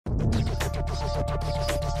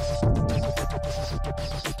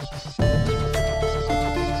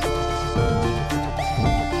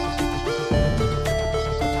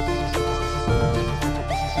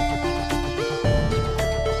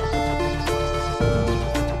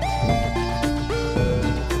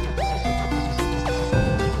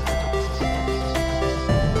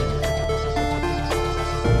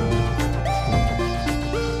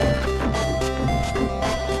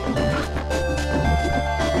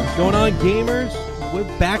Going on, gamers? We're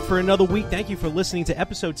back for another week. Thank you for listening to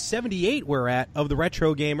episode 78 we're at of the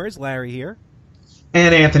Retro Gamers. Larry here.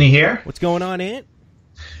 And Anthony here. What's going on, Ant?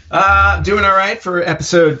 Doing all right for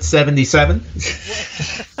episode 77.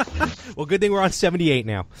 Well, good thing we're on 78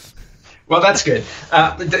 now. Well, that's good.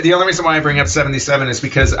 The only reason why I bring up 77 is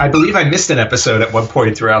because I believe I missed an episode at one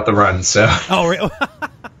point throughout the run. So. Oh, really?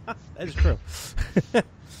 That's true.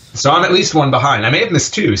 So I'm at least one behind. I may have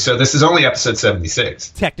missed two, so this is only episode 76.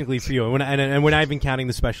 Technically for you, and we're not even counting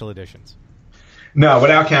the special editions. No,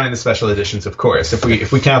 without counting the special editions, of course.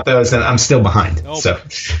 If we count those, then I'm still behind. Oh. So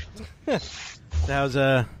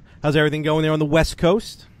how's everything going there on the West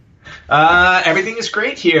Coast? Everything is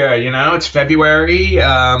great here. You know, it's February.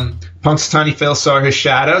 Punk's Tiny Phil saw his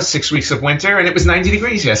shadow. 6 weeks of winter, and it was 90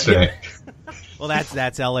 degrees yesterday. Well,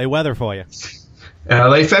 that's LA weather for you.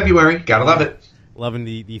 LA February, gotta love it. Loving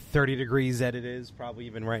the 30 degrees that it is, probably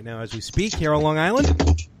even right now as we speak here on Long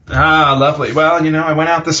Island. Ah, lovely. Well, you know, I went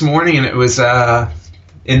out this morning and it was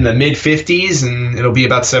in the mid-50s, and it'll be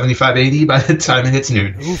about 75, 80 by the time it hits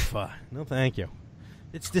noon. Oof. No, thank you.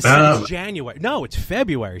 It's January. No, it's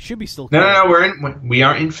February. Should be still cold. No, we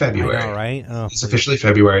are in February. I know, right? Oh, it's officially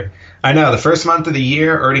February. I know, the first month of the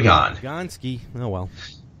year already gone. Gonski. Oh, well.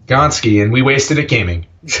 Gonski, and we wasted it gaming.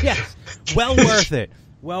 Yes. Well worth it.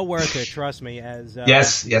 Well worth it, trust me. As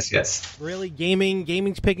Yes. Really,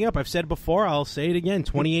 gaming's picking up. I've said it before, I'll say it again.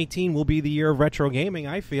 2018 will be the year of retro gaming,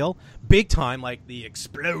 I feel. Big time, like the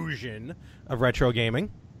explosion of retro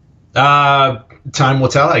gaming. Time will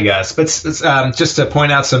tell, I guess. But just to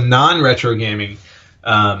point out some non-retro gaming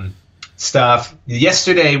stuff,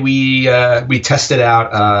 yesterday we tested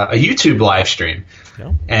out a YouTube live stream.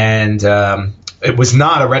 Yeah. And it was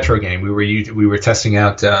not a retro game. We were testing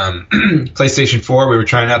out PlayStation 4. We were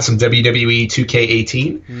trying out some WWE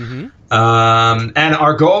 2K18. Mm-hmm. And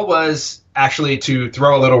our goal was actually to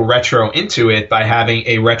throw a little retro into it by having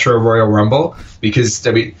a retro Royal Rumble because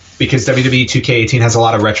WWE 2K18 has a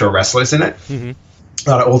lot of retro wrestlers in it, a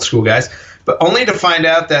lot of old school guys. But only to find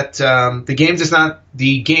out that the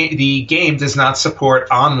game does not support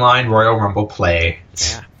online Royal Rumble play.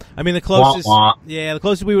 Yeah. I mean, the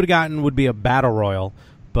closest we would have gotten would be a Battle Royal,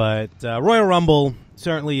 but Royal Rumble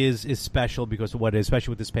certainly is special because of what it is,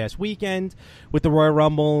 especially with this past weekend with the Royal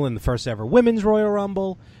Rumble and the first ever Women's Royal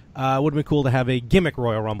Rumble. Would have been cool to have a gimmick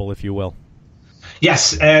Royal Rumble, if you will.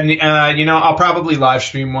 Yes, and I'll probably live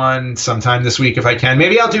stream one sometime this week if I can.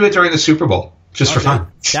 Maybe I'll do it during the Super Bowl just for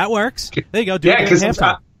fun. That works. There you go. Do it during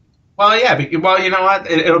halftime. Well, yeah. Well, you know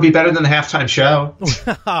what? It'll be better than the halftime show.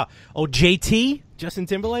 Oh, JT? Justin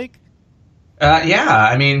Timberlake? Yeah,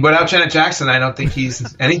 I mean, without Janet Jackson, I don't think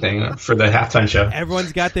he's anything for the halftime show.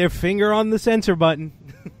 Everyone's got their finger on the censor button.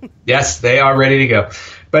 Yes, they are ready to go.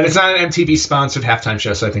 But it's not an MTV-sponsored halftime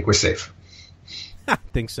show, so I think we're safe. I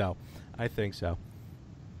think so.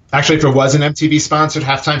 Actually, if it was an MTV-sponsored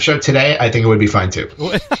halftime show today, I think it would be fine, too.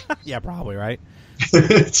 Yeah, probably, right?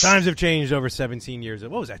 Times have changed over 17 years.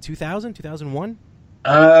 What was that, 2000, 2001?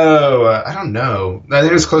 Oh, I don't know. I think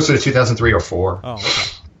it was closer to 2003 or 4. Oh,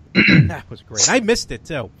 okay. That was great. I missed it,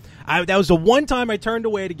 too. That was the one time I turned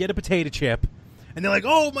away to get a potato chip, and they're like,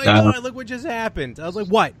 oh, my God, look what just happened. I was like,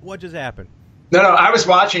 what? What just happened? No, I was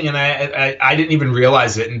watching, and I didn't even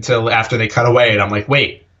realize it until after they cut away, and I'm like,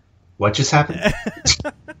 wait, what just happened?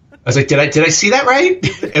 I was like, did I see that right?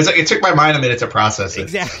 It was like it took my mind a minute to process it.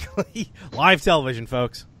 Exactly. Live television,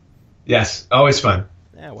 folks. Yes, always fun.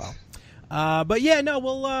 Yeah, well. But yeah, no,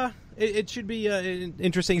 well, it should be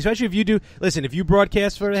interesting, especially if you do. Listen, if you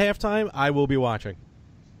broadcast for the halftime, I will be watching.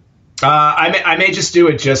 I may just do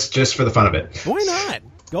it just for the fun of it. Why not?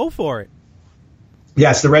 Go for it.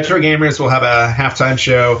 Yes, the Retro Gamers will have a halftime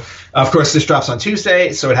show. Of course, this drops on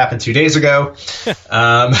Tuesday, so it happened 2 days ago.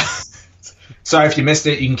 Sorry if you missed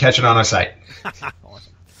it. You can catch it on our site.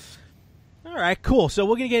 Awesome. All right, cool. So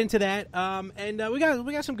we're gonna get into that, and we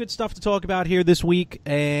got some good stuff to talk about here this week.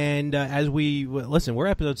 And as we listen, we're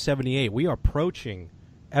episode 78. We are approaching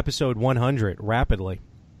episode 100 rapidly.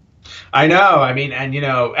 I know. I mean, and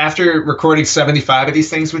after recording 75 of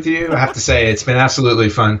these things with you, I have to say it's been absolutely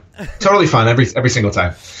fun. Totally fun every single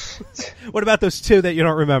time. What about those two that you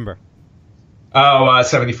don't remember? Oh,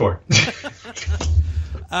 74.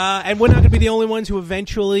 And we're not going to be the only ones who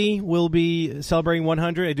eventually will be celebrating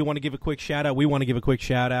 100. I do want to give a quick shout-out. We want to give a quick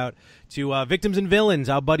shout-out to Victims and Villains,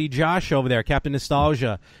 our buddy Josh over there, Captain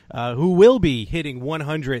Nostalgia, who will be hitting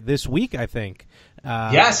 100 this week, I think.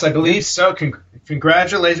 Yes, I believe so.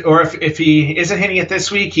 Congratulations. Or if he isn't hitting it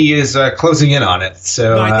this week, he is closing in on it.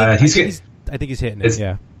 So no, I think he's hitting it,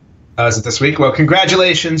 yeah. Is it this week? Well,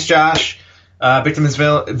 congratulations, Josh. Victim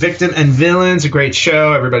and Villains, a great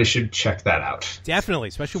show. Everybody should check that out. Definitely,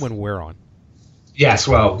 especially when we're on. Yes,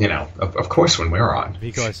 well, of course when we're on.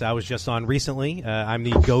 Because I was just on recently. I'm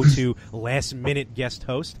the go-to last-minute guest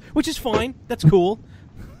host, which is fine. That's cool.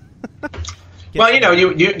 Well,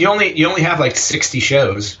 you only have like 60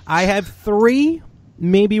 shows. I have 3,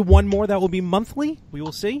 maybe one more that will be monthly. We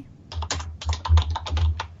will see.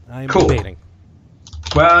 I'm debating.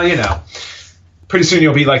 Well, pretty soon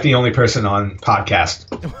you'll be like the only person on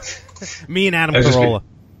podcast. Me and Adam Carolla.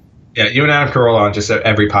 Yeah, you and Adam Carolla on just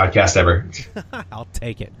every podcast ever. I'll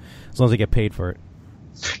take it, as long as I get paid for it.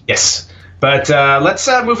 Yes. But let's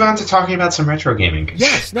move on to talking about some retro gaming.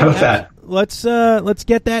 Yes. How about that? Let's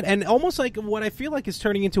get that. And almost like what I feel like is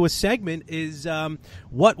turning into a segment is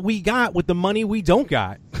what we got with the money we don't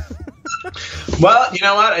got. Well, you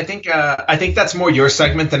know what? I think that's more your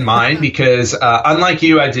segment than mine because unlike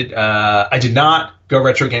you, I did not go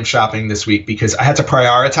retro game shopping this week because I had to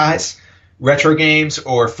prioritize retro games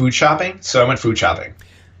or food shopping. So I went food shopping.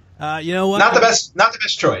 You know what? Not the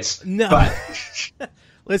best choice. No. But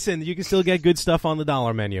listen, you can still get good stuff on the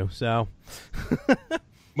dollar menu. So.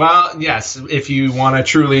 Well, yes, if you want to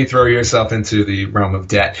truly throw yourself into the realm of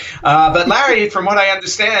debt. But Larry, from what I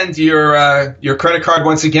understand, your credit card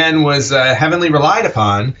once again was heavily relied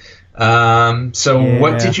upon. So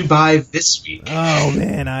what did you buy this week? Oh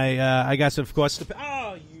man, I got some, of course.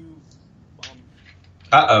 Oh, you.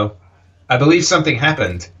 Uh-oh, I believe something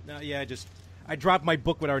happened. No, yeah, I dropped my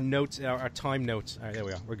book with our notes, our time notes. All right, there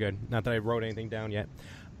we go. We're good. Not that I wrote anything down yet.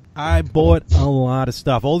 I bought a lot of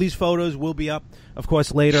stuff. All these photos will be up, of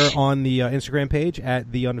course, later on the Instagram page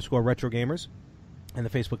at @the_RetroGamers and the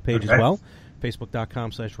Facebook page as well,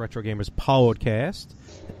 facebook.com/RetroGamersPodcast.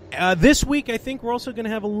 This week, I think we're also going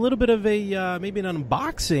to have a little bit of a maybe an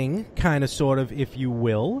unboxing, kind of, sort of, if you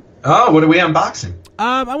will. Oh, what are we unboxing?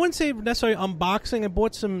 I wouldn't say necessarily unboxing. I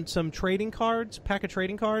bought some trading cards, pack of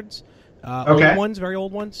trading cards, okay. Old ones, very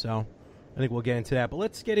old ones, so I think we'll get into that. But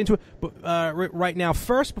let's get into it right now.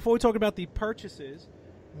 First, before we talk about the purchases,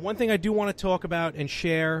 one thing I do want to talk about and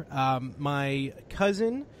share, my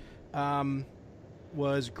cousin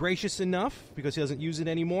was gracious enough, because he doesn't use it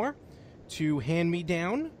anymore, to hand me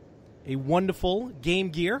down a wonderful Game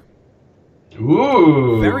Gear.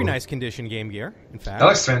 Ooh. Very nice condition Game Gear, in fact. That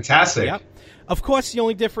looks fantastic. Yep. Of course, the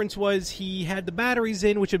only difference was he had the batteries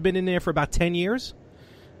in, which have been in there for about 10 years.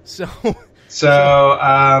 So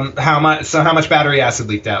how much battery acid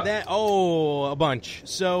leaked out? A bunch.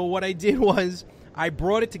 So what I did was I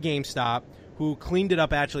brought it to GameStop, who cleaned it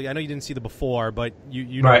up. Actually, I know you didn't see the before, but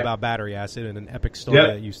you know right. about battery acid and an epic story that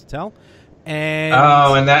I used to tell. And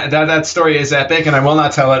and that story is epic, and I will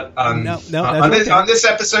not tell it on this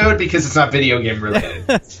episode because it's not video game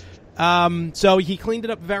related. So he cleaned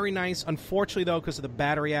it up very nice. Unfortunately, though, because of the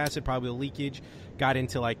battery acid, probably the leakage, got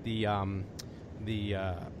into like the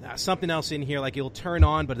something else in here. Like it'll turn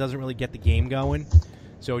on, but it doesn't really get the game going.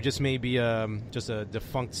 So it just may be just a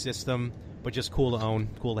defunct system, but just cool to own,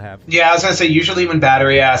 cool to have. Yeah, I was gonna say usually when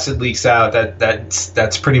battery acid leaks out,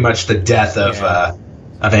 that's pretty much the death of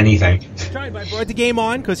anything. I brought the game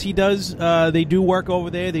on because he does. They do work over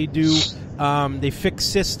there. They do. They fix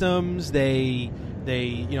systems. They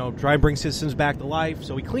try and bring systems back to life.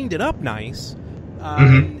 So he cleaned it up nice.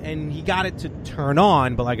 And he got it to turn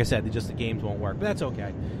on, but like I said, the games won't work. But that's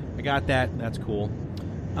okay. I got that. That's cool.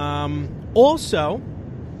 Also,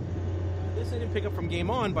 this I didn't pick up from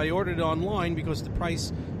Game On, but I ordered it online because the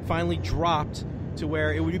price finally dropped to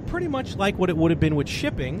where it would be pretty much like what it would have been with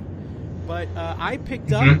shipping. But I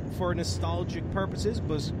picked up for nostalgic purposes,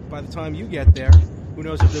 because by the time you get there, who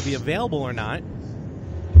knows if they'll be available or not.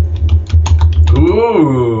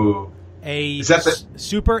 Ooh. Is that the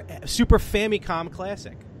Super Famicom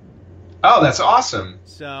Classic? Oh, that's awesome.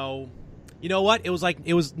 So, you know what? It was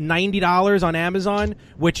 $90 on Amazon,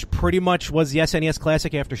 which pretty much was the SNES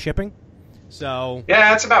Classic after shipping. So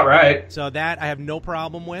yeah, that's about right. So that I have no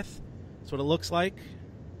problem with. That's what it looks like.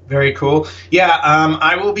 Very cool. Yeah,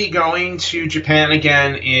 I will be going to Japan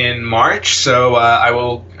again in March, so I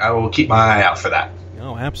will keep my eye out for that.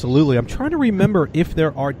 Oh, absolutely. I'm trying to remember if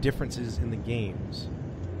there are differences in the games.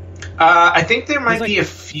 I think there might be a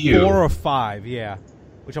few. 4 or 5, yeah.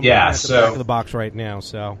 Which I'm looking at the back of the box right now,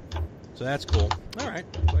 so that's cool. All right.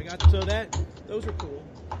 So those are cool.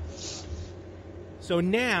 So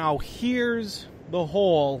now here's the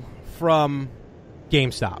haul from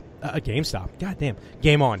GameStop. GameStop. Goddamn.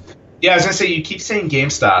 Game On. Yeah, I was going to say, you keep saying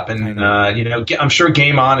GameStop, and I'm sure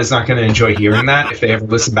Game On is not going to enjoy hearing that if they ever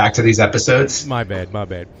listen back to these episodes. My bad. All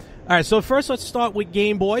right, so first let's start with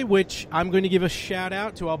Game Boy, which I'm going to give a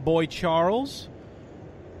shout-out to our boy Charles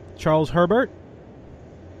Herbert.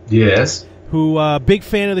 Yes. Who, big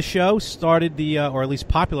fan of the show, started or at least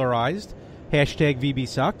popularized, hashtag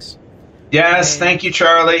VBSucks. Yes, thank you,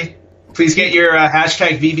 Charlie. Please get your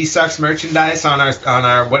hashtag VBSucks merchandise on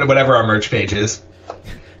our whatever our merch page is.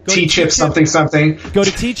 T-Chip something. Go to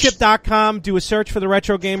tchip.com, do a search for the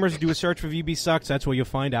Retro Gamers, do a search for VBSucks. That's where you'll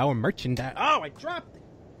find our merchandise. Oh, I dropped it.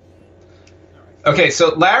 Okay,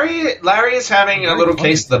 so Larry is having a little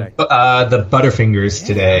case of the Butterfingers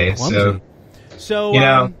today.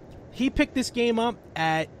 So he picked this game up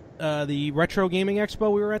at the Retro Gaming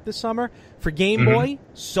Expo we were at this summer for Game Boy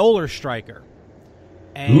Solar Striker.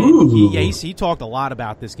 And he talked a lot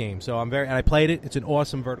about this game. So and I played it. It's an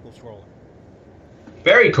awesome vertical scroller.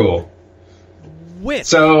 Very cool. Hopefully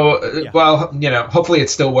it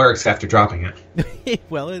still works after dropping it.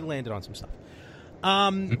 Well, it landed on some stuff.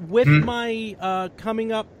 With my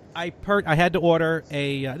coming up, I had to order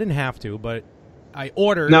I didn't have to, but I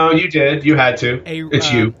ordered. No, you did. You had to.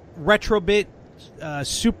 It's you. Retrobit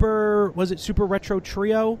Super Retro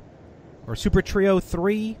Trio or Super Trio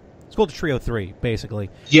 3? It's called the Trio 3, basically.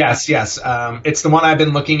 Yes. It's the one I've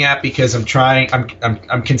been looking at because I'm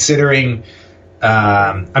considering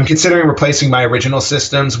replacing my original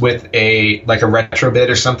systems with a Retrobit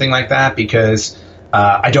or something like that because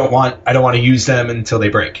I don't want to use them until they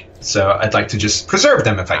break. So I'd like to just preserve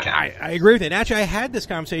them if I can. I agree with it. Actually, I had this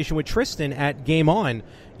conversation with Tristan at Game On,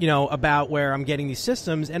 about where I'm getting these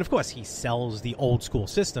systems, and of course he sells the old school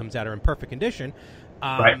systems that are in perfect condition.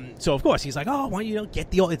 Right. So of course he's like, "Oh, why don't you get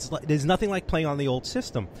the old?" There's nothing like playing on the old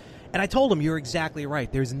system. And I told him, "You're exactly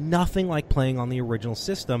right. There's nothing like playing on the original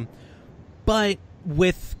system." But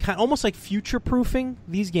with almost like future-proofing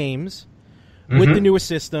these games with the newer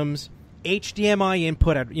systems, HDMI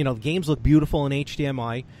input, the games look beautiful in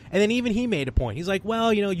HDMI. And then even he made a point. He's like,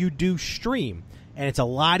 well, you do stream. And it's a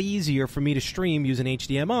lot easier for me to stream using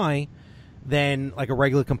HDMI than like a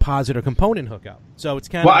regular composite or component hookup. So it's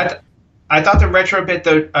kind of... I thought the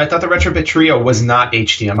Retrobit Trio was not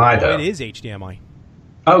HDMI, though. It is HDMI.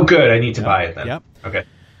 Oh, good. I need to buy it then. Yep. Okay.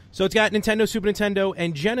 So it's got Nintendo, Super Nintendo,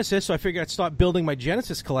 and Genesis, so I figured I'd start building my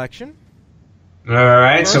Genesis collection. All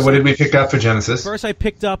right, so what did we pick up for Genesis? First I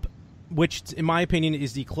picked up, which in my opinion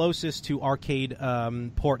is the closest to arcade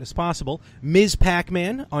port as possible, Ms.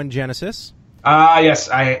 Pac-Man on Genesis. Yes.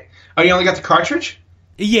 You only got the cartridge?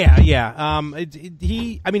 Yeah. He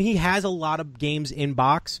has a lot of games in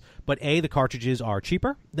box, but the cartridges are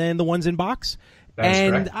cheaper than the ones in box.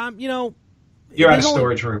 That's correct. You're out of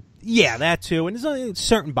storage room. Yeah, that too. And there's only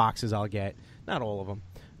certain boxes I'll get. Not all of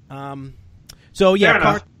them.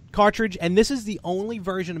 Cartridge. And this is the only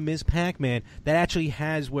version of Ms. Pac-Man that actually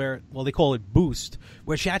has they call it Boost,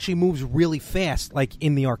 where she actually moves really fast, like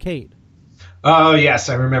in the arcade. Oh, yes,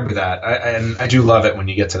 I remember that. And I do love it when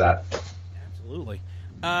you get to that. Absolutely.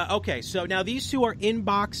 Okay, so now these two are in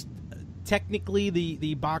box. Technically,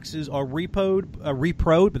 the boxes are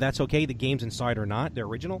reproed, but that's okay. The games inside are not. They're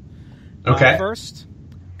original. Okay. First,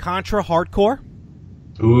 Contra Hardcore.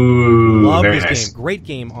 Ooh, love very this nice. game. Great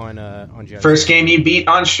game on Genesis. First game you beat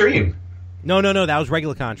on stream. No, that was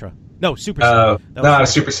regular Contra. No, Super C. No,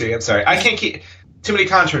 Super C. I'm sorry. I can't keep too many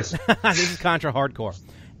Contras. This is Contra Hardcore.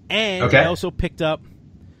 And okay. I also picked up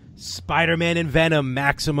Spider-Man and Venom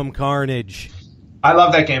Maximum Carnage. I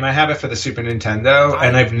love that game. I have it for the Super Nintendo,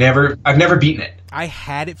 and I've never beaten it. I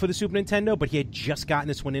had it for the Super Nintendo, but he had just gotten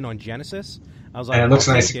this one in on Genesis. I was like, and it looks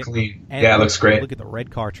nice and clean. Yeah, it looks great. Look at the red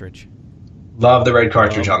cartridge. Love the red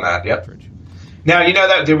cartridge on that. Yep. Now you know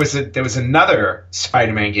that there was another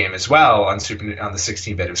Spider-Man game as well on the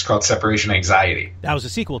 16-bit. It was called Separation Anxiety. That was a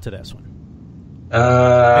sequel to this one.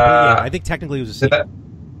 I think technically it was a sequel.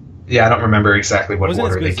 I don't remember exactly what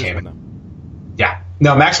order they came in. Yeah.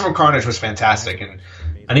 No, Maximum Carnage was fantastic, and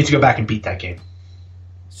I need to go back and beat that game.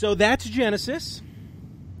 So that's Genesis.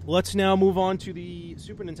 Let's now move on to the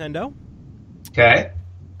Super Nintendo. Okay.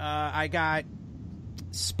 I got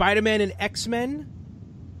Spider-Man and X-Men.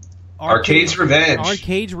 Arcade's Revenge.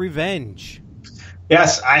 Arcade's Revenge.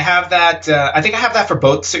 Yes, I have that. I think I have that for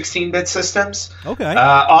both 16-bit systems. Okay.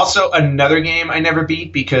 Also, another game I never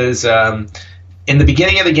beat because in the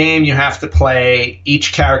beginning of the game you have to play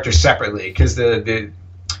each character separately because the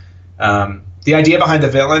idea behind the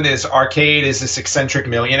villain is Arcade is this eccentric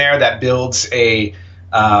millionaire that builds a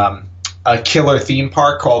killer theme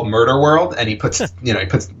park called Murder World, and he puts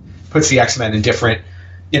puts the X-Men in different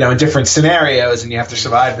scenarios, and you have to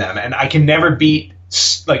survive them. And I can never beat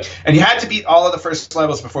and you had to beat all of the first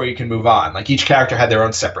levels before you can move on. Like each character had their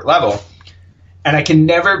own separate level, and I can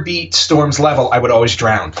never beat Storm's level. I would always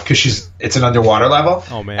drown because it's an underwater level.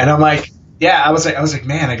 Oh man! And I'm like, yeah, I was like,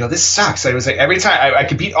 man, I go, this sucks. I was like, every time I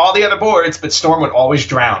could beat all the other boards, but Storm would always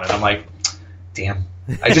drown, and I'm like, damn,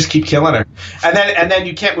 I just keep killing her. And then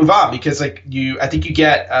you can't move on because I think you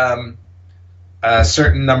get a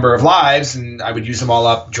certain number of lives, and I would use them all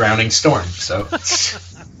up drowning Storm. So.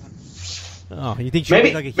 Oh, you think she would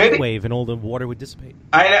make like a heat wave and all the water would dissipate?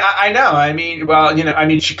 I know. I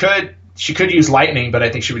mean, she could use lightning, but I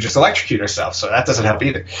think she would just electrocute herself. So that doesn't help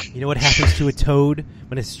either. You know what happens to a toad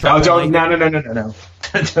when it's struck? Oh, no.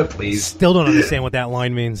 Please. Still don't understand what that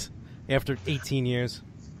line means after 18 years.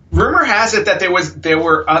 Rumor has it that there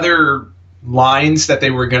were other lines that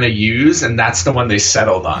they were going to use, and that's the one they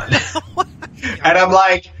settled on. And I'm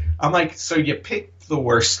like, so you picked the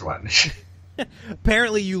worst one.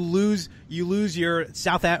 Apparently, you lose your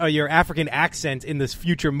your African accent in this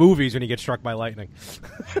future movies when you get struck by lightning.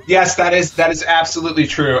 Yes, that is absolutely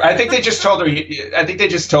true. I think they just told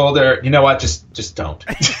her. You know what? Just don't.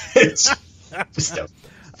 Just don't.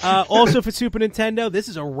 Also for Super Nintendo, this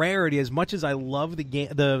is a rarity. As much as I love the game,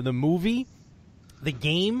 the movie, the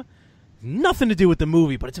game, nothing to do with the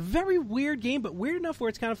movie, but it's a very weird game, but weird enough where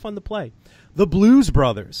it's kind of fun to play. The Blues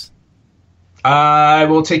Brothers. I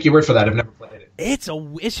will take your word for that. I've never played it. It's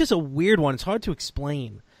just a weird one. It's hard to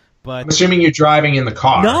explain. But I'm assuming you're driving in the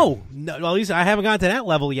car. No. Well, at least I haven't gotten to that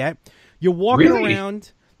level yet. You're walking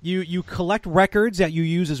around. You collect records that you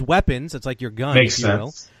use as weapons. It's like your gun, Makes if you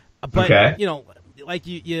sense. will. But okay. Like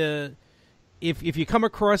if you come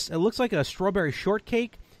across, it looks like a strawberry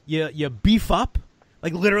shortcake. You beef up,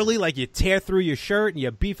 like literally, like you tear through your shirt and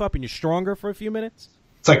you beef up and you're stronger for a few minutes.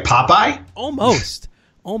 It's like Popeye. Almost.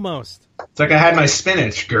 It's like I had my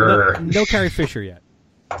spinach. No Carrie Fisher yet.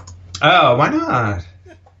 Oh, why not?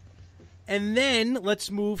 And then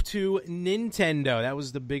let's move to Nintendo. That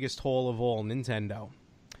was the biggest haul of all, Nintendo.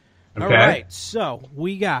 Okay. All right, so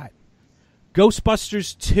we got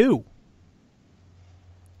Ghostbusters 2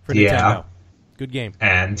 for Nintendo. Good game.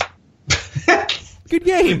 And good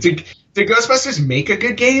game. Did Ghostbusters make a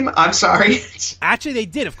good game? I'm sorry. Actually, they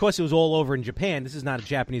did. Of course, it was all over in Japan. This is not a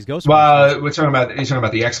Japanese Ghostbusters. Well, we're talking about. Are you talking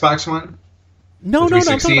about the Xbox one? No. I'm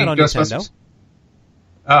talking about on Nintendo.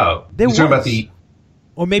 Oh, you're talking about the.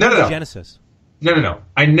 Or maybe the Genesis. No.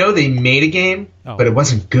 I know they made a game, but it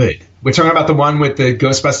wasn't good. We're talking about the one with the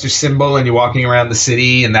Ghostbusters symbol and you're walking around the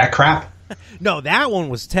city and that crap? No, that one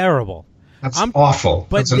was terrible. That's awful.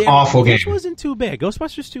 But that's an awful game. This wasn't too bad.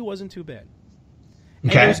 Ghostbusters 2 wasn't too bad.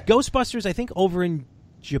 Okay. And there's Ghostbusters, I think, over in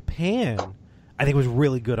Japan. I think it was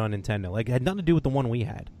really good on Nintendo. Like, it had nothing to do with the one we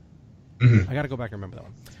had. Mm-hmm. I got to go back and remember that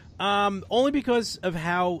one. Only because of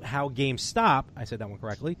how GameStop, I said that one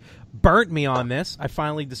correctly, burnt me on this. I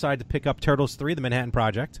finally decided to pick up Turtles 3, The Manhattan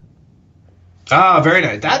Project. Ah, very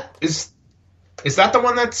nice. Is that the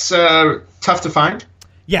one that's tough to find?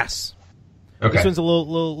 Yes. Okay. This one's a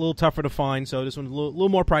little tougher to find, so this one's a little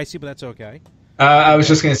more pricey, but that's okay. I was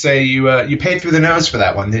just going to say you paid through the nose for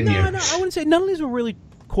that one, didn't you? No, I wouldn't say. None of these were really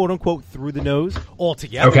quote unquote through the nose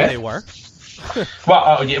altogether. Okay. They were.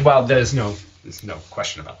 Well, there's no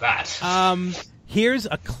question about that. Here's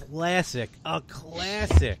a classic,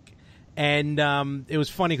 and it was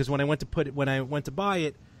funny because when I went to buy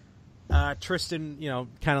it, Tristan,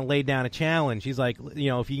 kind of laid down a challenge. He's like,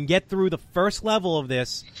 if you can get through the first level of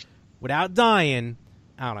this without dying,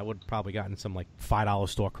 I don't know, I would have probably gotten some like $5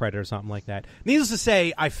 store credit or something like that. Needless to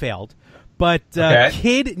say, I failed. But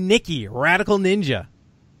Kid Nicky, Radical Ninja.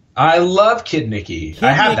 I love Kid Nicky.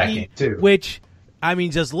 I have that game too. Which, I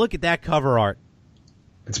mean, just look at that cover art.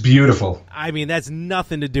 It's beautiful. I mean, that's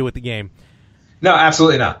nothing to do with the game. No,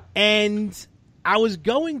 absolutely not. And I was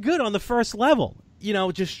going good on the first level.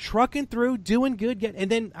 Just trucking through, doing good.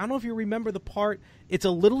 And then, I don't know if you remember the part, it's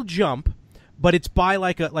a little jump, but it's by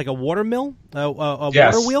like a water mill, a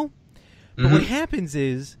water wheel. But what happens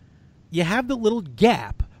is you have the little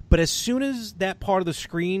gap, but as soon as that part of the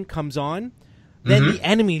screen comes on, then the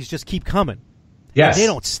enemies just keep coming. Yes. And they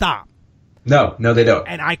don't stop. No, they don't.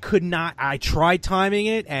 And I could not. I tried timing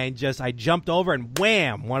it, and I jumped over, and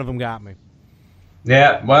wham, one of them got me.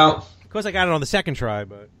 Yeah, well. Of course, I got it on the second try,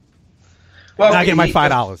 but I'm not getting my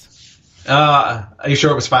 $5. Are you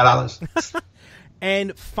sure it was $5?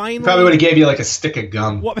 And finally, probably would have gave you like a stick of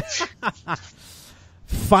gum.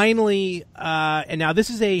 Finally, and now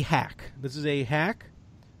this is a hack.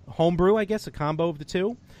 Homebrew, I guess, a combo of the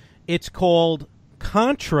two. It's called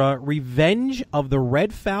Contra: Revenge of the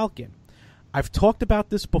Red Falcon. I've talked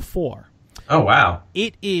about this before. Oh, wow.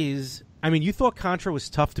 It is... I mean, you thought Contra was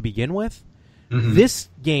tough to begin with. Mm-hmm. This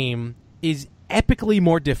game is epically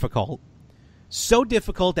more difficult. So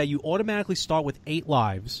difficult that you automatically start with 8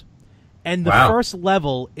 lives. And the first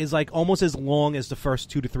level is like almost as long as the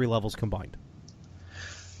first 2 to 3 levels combined.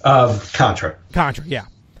 Of Contra. Contra, yeah.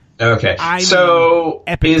 Okay. Does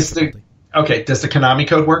the Konami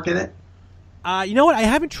code work in it? You know what? I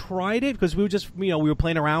haven't tried it because we were just, we were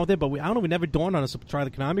playing around with it, but I don't know, we never dawned on us to try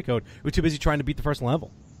the Konami code. We were too busy trying to beat the first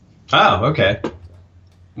level. Oh, okay.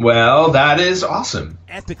 Well, that is awesome.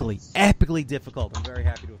 Epically difficult. I'm very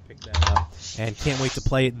happy to have picked that up. And can't wait to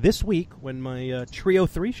play it this week when my Trio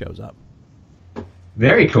 3 shows up.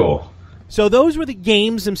 Very cool. So those were the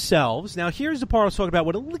games themselves. Now here's the part I was talking about,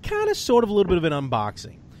 with a kind of sort of a little bit of an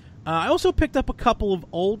unboxing. I also picked up a couple of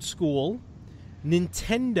old school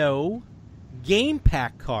Nintendo game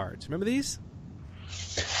pack cards. Remember these?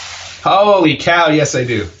 Holy cow, yes I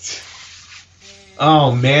do.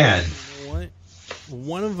 Oh, man. What?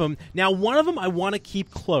 One of them I want to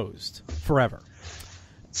keep closed forever.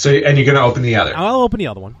 So, and you're going to open the other? I'll open the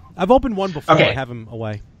other one. I've opened one before. Okay. I have them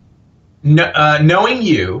away. No, knowing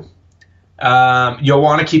you, you'll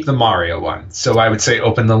want to keep the Mario one. So I would say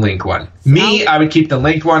open the Link one. I would keep the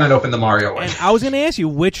Link one and open the Mario one. And I was going to ask you,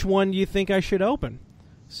 which one do you think I should open?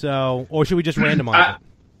 So, or should we just randomize it?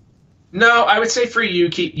 No, I would say for you,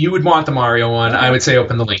 you would want the Mario one. Okay. I would say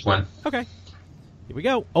open the Link one. Okay. Here we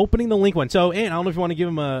go. Opening the Link one. So, Ant, I don't know if you want to give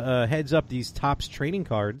him a heads up, these Topps trading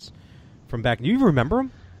cards from back. Do you even remember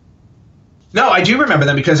them? No, I do remember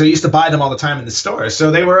them because I used to buy them all the time in the store.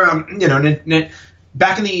 So they were,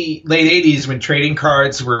 back in the late 80s when trading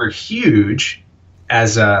cards were huge,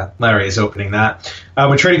 as Larry is opening that.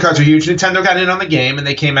 When trading cards were huge, Nintendo got in on the game, and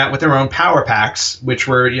they came out with their own power packs, which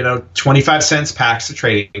were, 25 cents packs of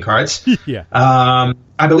trading cards. Yeah.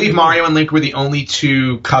 I believe Mario and Link were the only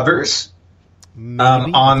 2 covers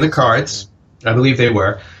on the cards. I believe they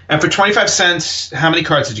were. And for 25 cents, how many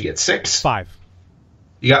cards did you get? 6? 5.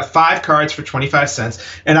 You got 5 cards for 25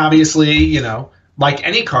 cents. And obviously, like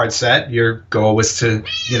any card set, your goal was to,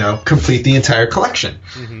 complete the entire collection,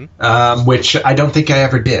 which I don't think I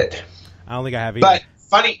ever did. I don't think I have either.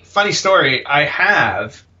 But funny story, I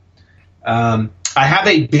have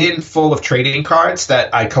a bin full of trading cards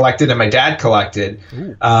that I collected and my dad collected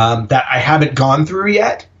that I haven't gone through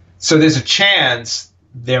yet. So there's a chance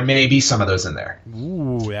there may be some of those in there.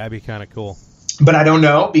 Ooh, that'd be kind of cool. But I don't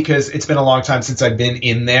know because it's been a long time since I've been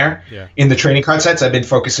in there. Yeah. In the trading card sets, I've been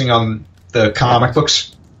focusing on the comic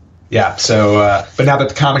books. Yeah, so, but now that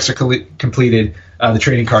the comics are completed, the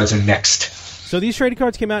trading cards are next. So these trading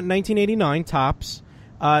cards came out in 1989, Topps.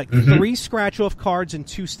 3 scratch-off cards and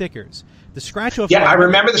 2 stickers. The scratch-off cards... Yeah, I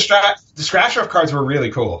remember the scratch-off cards were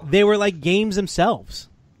really cool. They were like games themselves.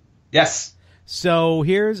 Yes. So all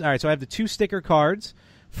right, so I have the 2 sticker cards.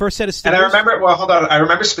 First set of stickers. And I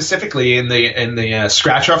remember specifically in the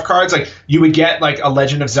scratch-off cards, like, you would get, like, a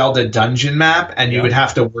Legend of Zelda dungeon map, and you would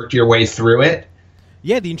have to work your way through it.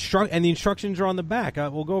 Yeah, the instructions are on the back.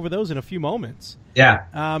 We'll go over those in a few moments.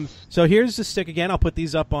 Yeah. So here's the stick again. I'll put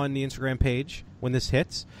these up on the Instagram page when this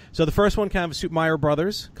hits. So the first one, kind of a Super Mario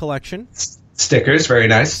Brothers collection. Stickers, very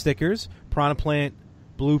nice. Stickers. Piranha Plant,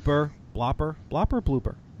 Blooper,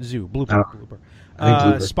 Blooper? Zoo, Blooper,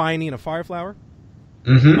 Blooper. Spiny and a Fire Flower.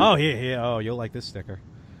 Mm-hmm. Oh, yeah. Oh, you'll like this sticker.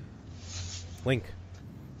 Link.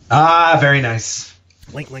 Ah, very nice.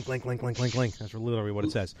 Link. That's literally what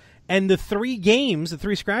it says. And the 3 games, the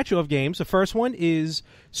 3 scratch-off games, the first one is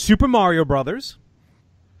Super Mario Brothers.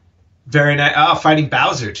 Very nice. Oh, fighting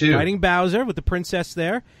Bowser, too. Fighting Bowser with the princess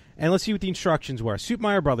there. And let's see what the instructions were. Super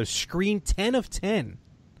Mario Brothers, screen 10 of 10.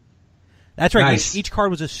 That's right. Nice. Each card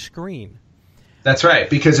was a screen. That's right,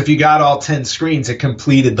 because if you got all 10 screens, it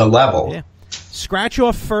completed the level. Yeah. Scratch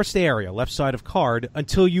off first area, left side of card,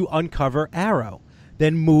 until you uncover arrow.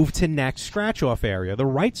 Then move to next scratch off area, the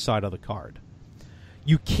right side of the card.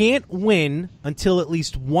 You can't win until at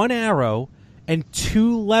least 1 arrow and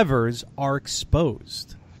 2 levers are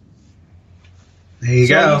exposed. There you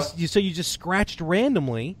go. So you just scratched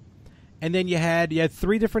randomly, and then you had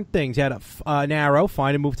 3 different things. You had an arrow,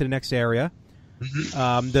 find and move to the next area.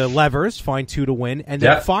 Mm-hmm. The levers, find 2 to win, and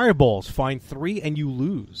then fireballs, find 3 and you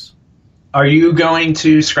lose. Are you going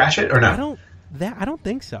to scratch it or not? I don't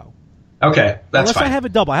think so. Okay, that's fine. Unless I have a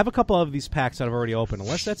double. I have a couple of these packs that I've already opened.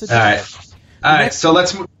 Unless that's a double. All right. So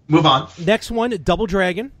let's move on. Next one, Double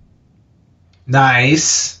Dragon.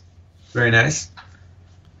 Nice. Very nice.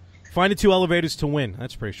 Find the 2 elevators to win.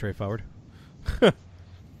 That's pretty straightforward. Well,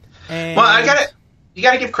 you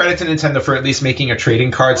gotta give credit to Nintendo for at least making a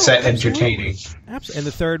trading card set entertaining. Absolutely. And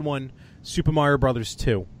the third one, Super Mario Brothers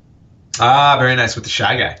 2. Ah, very nice with the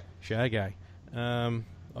Shy Guy. Shy Guy.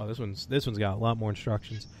 This one's got a lot more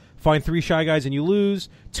instructions. Find 3 Shy Guys and you lose.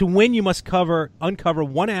 To win, you must uncover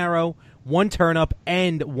 1 arrow, 1 turnip,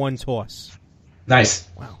 and 1 toss. Nice.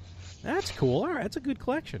 Wow. That's cool. All right, that's a good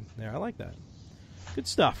collection there. I like that. Good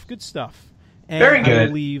stuff. And very good. I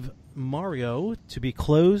will leave Mario to be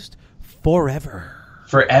closed forever.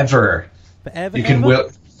 Forever. You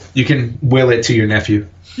can will it to your nephew.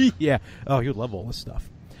 Yeah. Oh, he would love all this stuff.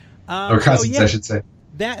 Or cousins, I should say.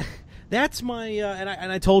 That's my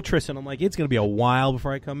and I told Tristan, I'm like, it's going to be a while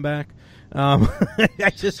before I come back.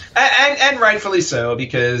 I just and rightfully so,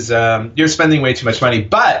 because you're spending way too much money.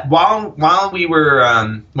 But while you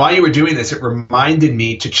were doing this, it reminded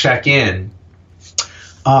me to check in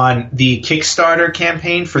on the Kickstarter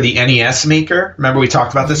campaign for the NES Maker. Remember we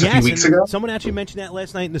talked about this a few weeks ago? Someone actually mentioned that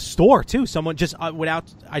last night in the store too. Someone just I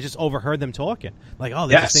just overheard them talking. Like, oh,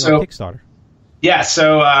 there's this thing on Kickstarter. Yeah,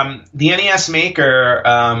 so the NES Maker,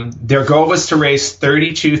 their goal was to raise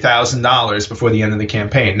 $32,000 before the end of the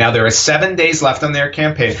campaign. Now, there are 7 days left on their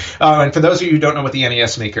campaign. And for those of you who don't know what the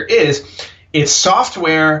NES Maker is, it's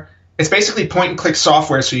software. It's basically point-and-click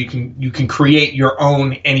software, so you can create your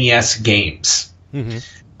own NES games.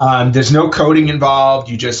 Mm-hmm. There's no coding involved.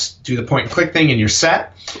 You just do the point-and-click thing, and you're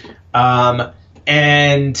set.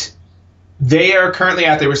 And they are currently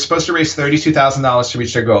they were supposed to raise $32,000 to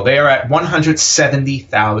reach their goal. They are at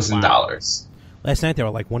 $170,000. Wow. Last night they were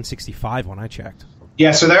like $165 when I checked.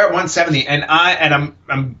 Yeah, so they're at $170, and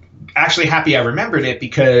I'm actually happy I remembered it,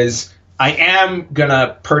 because I am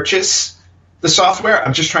gonna purchase the software.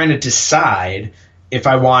 I'm just trying to decide if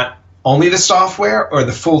I want only the software or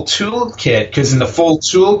the full toolkit, because in the full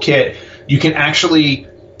toolkit you can actually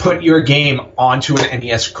put your game onto an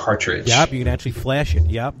NES cartridge. Yep, you can actually flash it.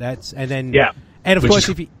 Yep, and of course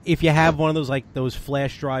if you have one of those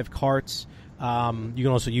flash drive carts, you can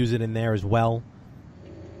also use it in there as well.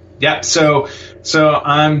 Yeah, so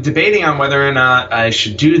I'm debating on whether or not I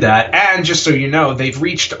should do that. And just so you know, they've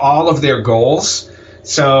reached all of their goals.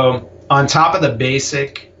 So on top of the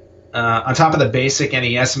basic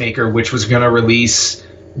NES Maker, which was going to release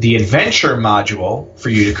the adventure module for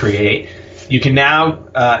you to create, you can now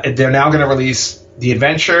they're now going to release the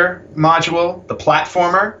adventure module, the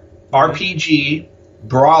platformer, RPG,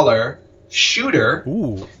 brawler, shooter,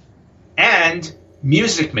 and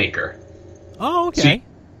music maker. Oh, okay.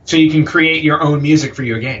 So you can create your own music for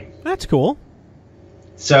your game. That's cool.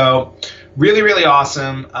 So really, really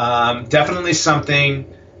awesome. Definitely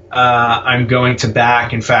something I'm going to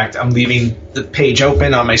back. In fact, I'm leaving the page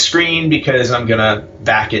open on my screen because I'm going to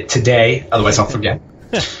back it today. Otherwise, I'll forget.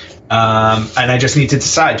 And I just need to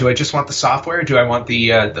decide, do I just want the software or do I want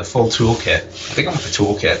the full toolkit? I think I want the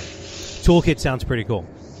toolkit. Toolkit sounds pretty cool.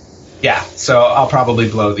 Yeah, so I'll probably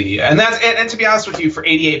blow the... And to be honest with you, for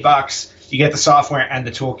 $88, you get the software and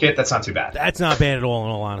the toolkit. That's not too bad. That's not bad at all,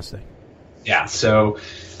 in all honesty. Yeah, so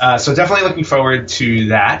definitely looking forward to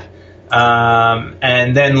that.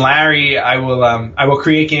 And then Larry, I will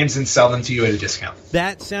create games and sell them to you at a discount.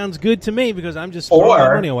 That sounds good to me, because I'm just throwing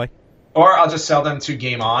my money away. Or I'll just sell them to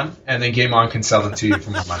Game On, and then Game On can sell them to you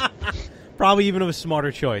for more money. Probably even a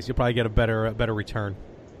smarter choice. You'll probably get a better return.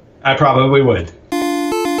 I probably would.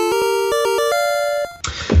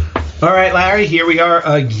 All right, Larry, here we are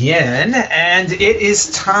again, and it is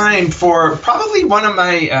time for probably one of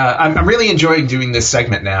my... I'm really enjoying doing this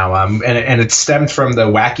segment now, and it stemmed from the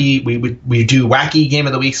wacky... We do wacky Game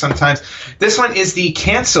of the Week sometimes. This one is the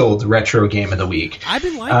canceled retro Game of the Week. I've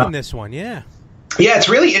been liking this one, yeah. Yeah, it's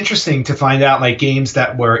really interesting to find out like games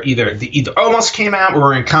that were either almost came out or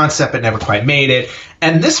were in concept but never quite made it.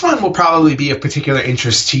 And this one will probably be of particular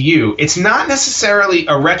interest to you. It's not necessarily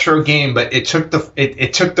a retro game, but it took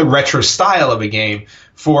the retro style of a game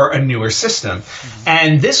for a newer system. Mm-hmm.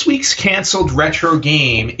 And this week's canceled retro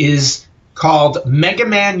game is called Mega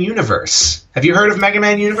Man Universe. Have you heard of Mega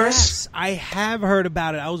Man Universe? Yes, I have heard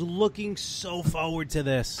about it. I was looking so forward to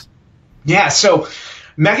this. Yeah, so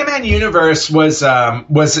Mega Man Universe was based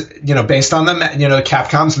on the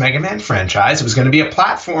Capcom's Mega Man franchise. It was going to be a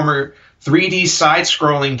platformer 3D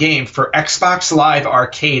side-scrolling game for Xbox Live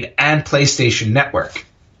Arcade and PlayStation Network.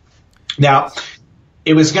 Now,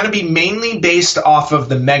 it was going to be mainly based off of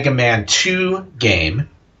the Mega Man 2 game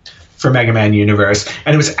for Mega Man Universe,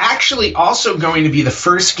 and it was actually also going to be the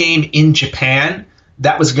first game in Japan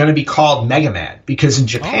that was going to be called Mega Man, because in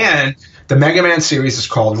Japan, the Mega Man series is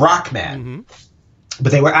called Rockman. Mm-hmm.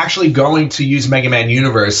 But they were actually going to use Mega Man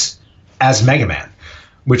Universe as Mega Man,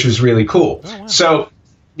 which was really cool. Oh, wow.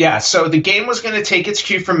 So the game was going to take its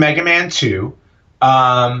cue from Mega Man 2,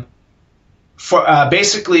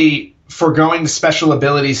 basically forgoing the special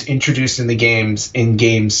abilities introduced in the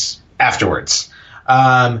games afterwards.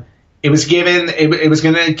 it was given it was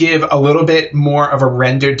going to give a little bit more of a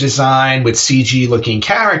rendered design with CG looking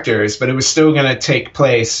characters, but it was still going to take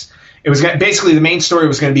place. It was basically the main story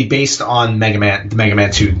was going to be based on the Mega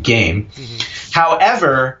Man 2 game. Mm-hmm.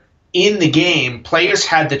 However, in the game, players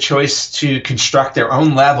had the choice to construct their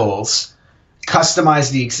own levels,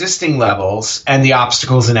 customize the existing levels and the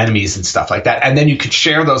obstacles and enemies and stuff like that, and then you could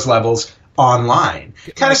share those levels online.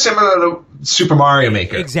 Kind of similar to Super Mario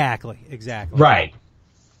Maker. Exactly. Right.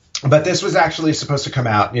 But this was actually supposed to come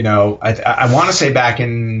out, I want to say back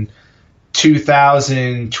in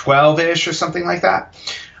 2012-ish or something like that.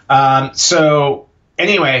 So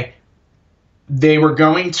anyway, they were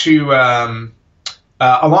going to,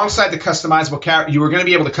 alongside the customizable character, you were going to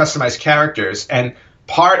be able to customize characters, and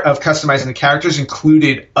part of customizing the characters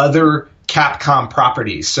included other Capcom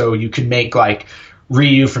properties. So you could make like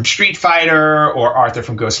Ryu from Street Fighter or Arthur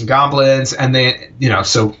from Ghosts and Goblins, and then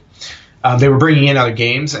they were bringing in other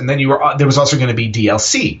games, and then there was also going to be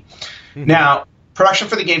DLC. Mm-hmm. Now, production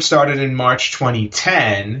for the game started in March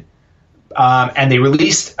 2010, and they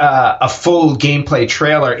released a full gameplay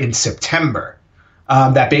trailer in September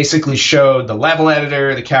that basically showed the level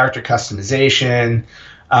editor, the character customization.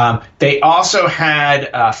 They also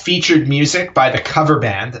had featured music by the cover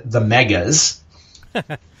band, the Megas.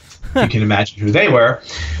 You can imagine who they were.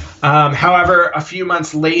 However, a few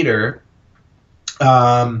months later,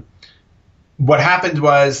 what happened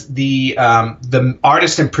was the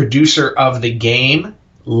artist and producer of the game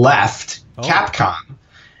left Capcom,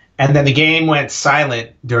 and then the game went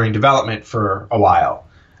silent during development for a while.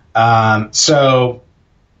 So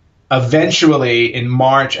eventually in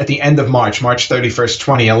March, at the end of March 31st,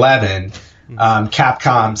 2011,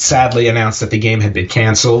 Capcom sadly announced that the game had been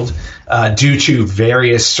canceled due to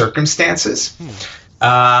various circumstances,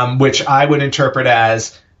 which I would interpret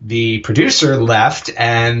as the producer left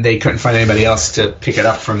and they couldn't find anybody else to pick it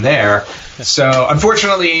up from there. So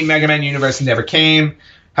unfortunately, Mega Man Universe never came.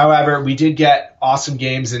 However, we did get awesome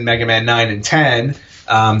games in Mega Man 9 and 10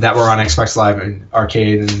 that were on Xbox Live and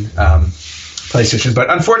Arcade and PlayStation. But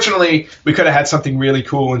unfortunately, we could have had something really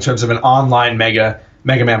cool in terms of an online Mega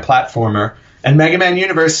Man platformer. And Mega Man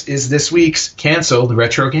Universe is this week's canceled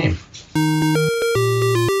retro game.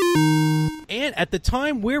 And at the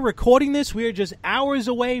time we're recording this, we're just hours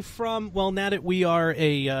away from, well, now that we are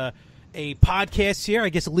a podcast here, I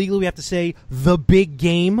guess legally we have to say the big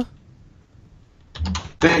game.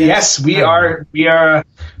 Yes, we are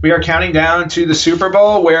counting down to the Super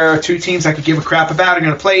Bowl, where two teams I could give a crap about are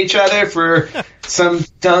going to play each other for some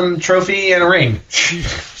dumb trophy and a ring.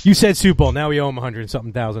 You said Super Bowl. Now we owe them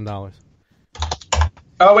 $100,000.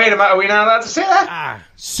 Oh wait, are we not allowed to say that?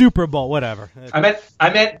 Super Bowl, whatever. I meant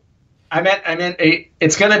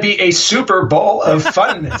it's going to be a Super Bowl of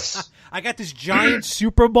funness. I got this giant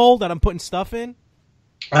Super Bowl that I'm putting stuff in.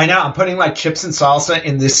 I know. I'm putting like chips and salsa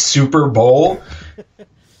in this Super Bowl.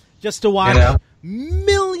 Just to watch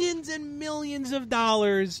millions and millions of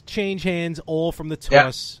dollars change hands, all from the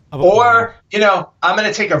toss of a Or, I'm going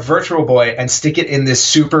to take a Virtual Boy and stick it in this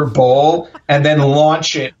Super Bowl and then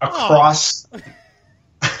launch it across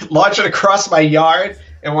my yard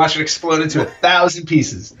and watch it explode into 1,000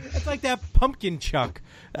 pieces. It's like that pumpkin chuck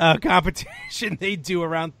competition they do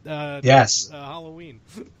around Halloween.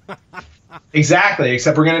 Exactly,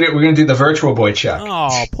 except we're gonna do the Virtual Boy chuck.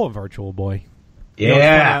 Oh, poor Virtual Boy.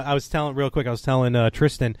 Yeah. I was telling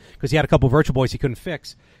Tristan, because he had a couple Virtual Boys he couldn't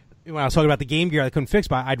fix. When I was talking about the Game Gear I couldn't fix,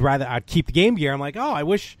 but I'd keep the Game Gear. I'm like, I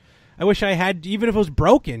wish I had, even if it was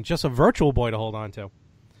broken, just a Virtual Boy to hold on to.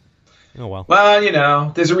 Oh well.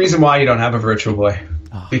 Well, there's a reason why you don't have a Virtual Boy.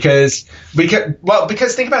 Oh. Because think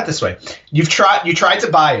about it this way. You tried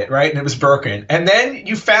to buy it, right? And it was broken. And then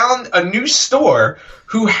you found a new store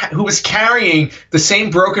who was carrying the same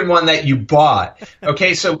broken one that you bought.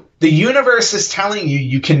 Okay? So the universe is telling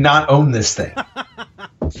you cannot own this thing.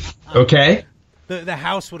 Okay? The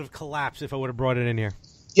house would have collapsed if I would have brought it in here.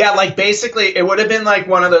 Yeah, like basically it would have been like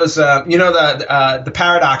one of those, the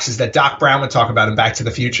paradoxes that Doc Brown would talk about in Back to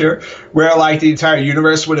the Future, where like the entire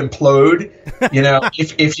universe would implode,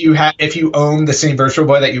 if you owned the same Virtual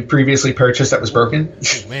Boy that you previously purchased that was broken.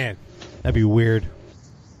 Oh, man, that'd be weird.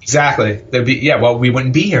 Exactly. We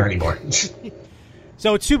wouldn't be here anymore.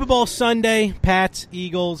 So it's Super Bowl Sunday, Pats,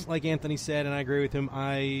 Eagles, like Anthony said, and I agree with him.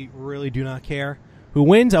 I really do not care who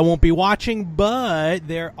wins. I won't be watching, but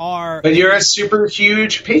there are... But you're a super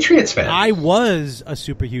huge Patriots fan. I was a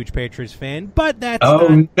super huge Patriots fan, but that's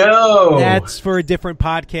that's for a different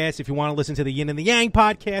podcast. If you want to listen to the Yin and the Yang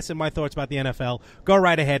podcast and my thoughts about the NFL, go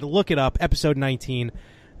right ahead, look it up, episode 19.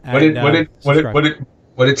 What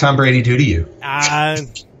did Tom Brady do to you?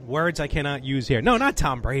 Words I cannot use here. No, not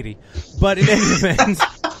Tom Brady. But in any event...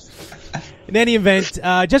 In any event,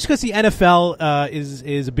 just because the NFL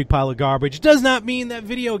is a big pile of garbage does not mean that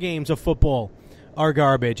video games of football are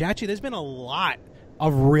garbage. Actually, there's been a lot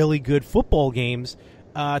of really good football games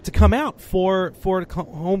to come out for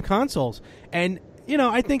home consoles. And,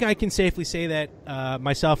 I think I can safely say that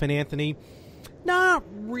myself and Anthony, not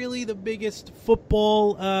really the biggest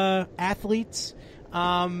football athletes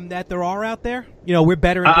that there are out there. We're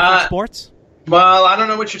better in different sports. Well, I don't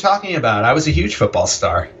know what you're talking about. I was a huge football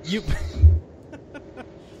star. You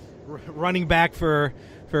running back for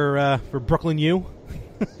Brooklyn U.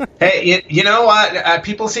 Hey, you know what?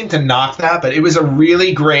 People seem to knock that, but it was a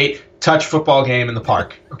really great touch football game in the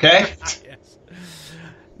park. Okay. Yes.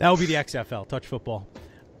 That would be the XFL touch football.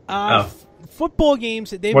 Football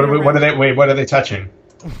games. What are they touching?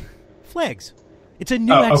 Flags. It's a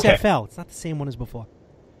new XFL. It's not the same one as before.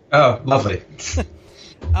 Oh, lovely.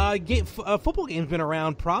 Football game's been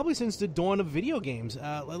around probably since the dawn of video games.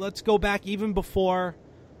 Let's go back even before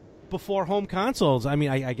home consoles. I mean,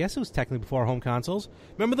 I guess it was technically before home consoles.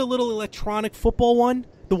 Remember the little electronic football one?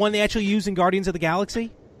 The one they actually used in Guardians of the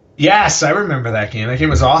Galaxy? Yes, I remember that game. That game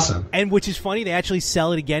was awesome. And which is funny, they actually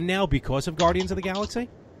sell it again now because of Guardians of the Galaxy?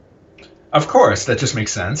 Of course, that just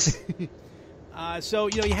makes sense. So,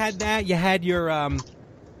 you had that. You had your,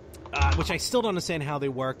 which I still don't understand how they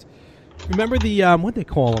worked. Remember the, what'd they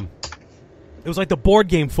call them? It was like the board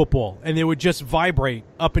game football, and they would just vibrate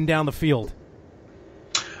up and down the field.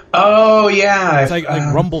 Oh, yeah. It's like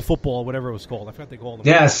Rumble football or whatever it was called. I forgot they called them.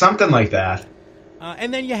 Yeah, something like that.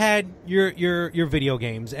 And then you had your video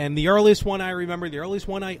games. And the earliest one I remember, the earliest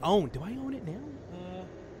one I owned. Do I own it now?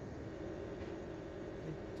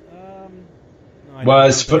 No, I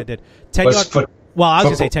was I did. 10-yard. Well, I was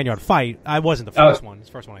going to say 10-yard fight. I wasn't the first one. It's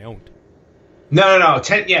the first one I owned. No.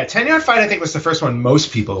 10-yard fight, I think, was the first one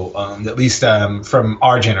most people owned, at least from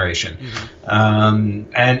our generation.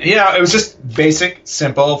 Mm-hmm. And it was just basic,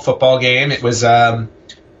 simple football game. It was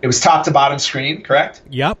top to bottom screen, correct?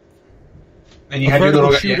 Yep. And you had your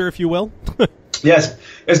little shooter, if you will. Yes,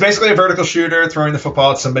 it was basically a vertical shooter throwing the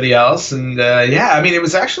football at somebody else, and it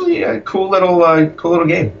was actually a cool little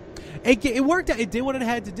game. It worked out. It did what it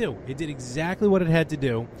had to do. It did exactly what it had to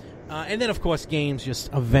do. And then, of course, games just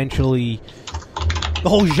eventually, the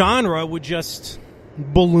whole genre would just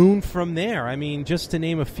balloon from there. I mean, just to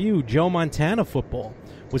name a few, Joe Montana football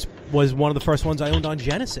was one of the first ones I owned on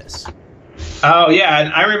Genesis. Oh yeah,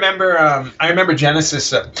 and I remember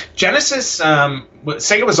Genesis.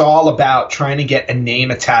 Sega was all about trying to get a name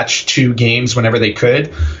attached to games whenever they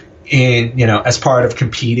could, as part of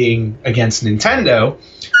competing against Nintendo.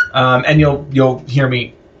 And you'll hear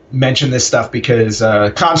me mention this stuff because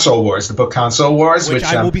Console Wars, the book Console Wars, which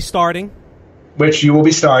I will be starting. Which you will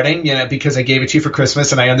be starting, because I gave it to you for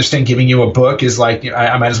Christmas, and I understand giving you a book is like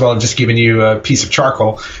I might as well have just given you a piece of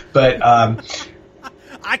charcoal, but.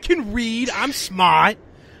 I can read. I'm smart.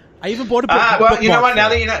 I even bought a book. Well, you know what? Now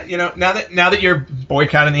that you're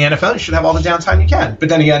boycotting the NFL, you should have all the downtime you can. But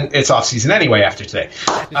then again, it's off season anyway after today.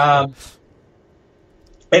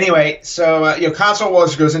 Anyway, so Console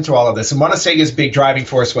Wars goes into all of this, and one of Sega's big driving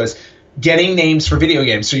force was getting names for video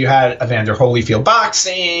games. So you had Evander Holyfield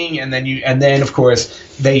boxing, and then of course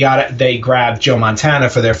they grabbed Joe Montana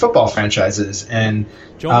for their football franchises, and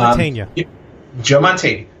Joe Montana. Joe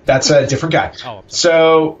Montana. That's a different guy. Oh,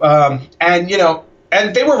 so, and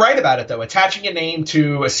they were right about it though. Attaching a name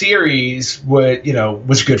to a series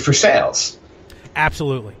was good for sales.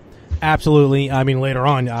 Absolutely. I mean, later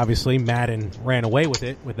on, obviously, Madden ran away with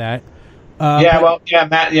that.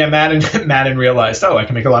 Madden realized, I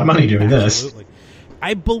can make a lot of money doing this.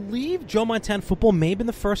 I believe Joe Montana football may have been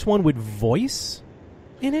the first one with voice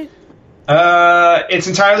in it. It's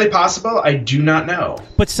entirely possible. I do not know.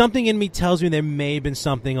 But something in me tells me there may have been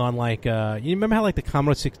something on you remember how the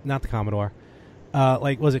Commodore not the Commodore,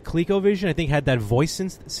 was it ColecoVision? I think had that voice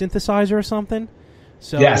synthesizer or something.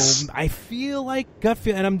 So yes. I feel like gut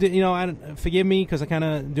feel, and I'm forgive me because I kind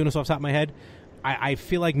of doing this off the top of my head. I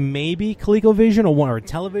feel like maybe ColecoVision or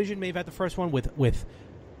television may have had the first one with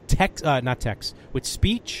text, not text, with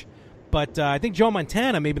speech. But I think Joe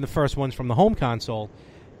Montana may have been the first ones from the home console.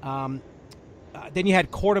 Then you had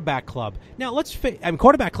Quarterback Club. Now,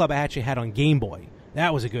 Quarterback Club I actually had on Game Boy.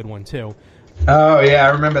 That was a good one, too. Oh, yeah, I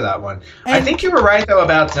remember that one. And I think you were right, though,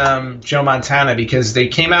 about Joe Montana, because they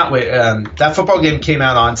came out with... that football game came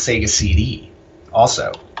out on Sega CD,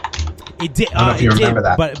 also. It did. I don't know if you remember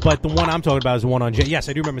that. But the one I'm talking about is the one on... Yes,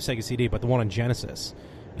 I do remember Sega CD, but the one on Genesis,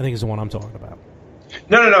 I think is the one I'm talking about.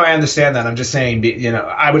 No, I understand that. I'm just saying,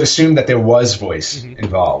 I would assume that there was voice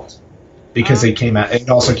involved. Because it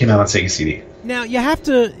also came out on Sega CD. Now, you have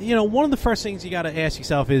to, one of the first things you got to ask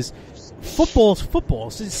yourself is, football's football.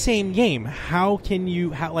 It's the same game. How can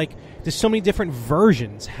you, there's so many different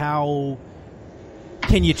versions. How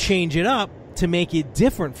can you change it up to make it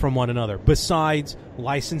different from one another besides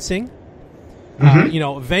licensing?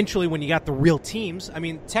 Eventually when you got the real teams, I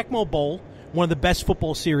mean, Tecmo Bowl, one of the best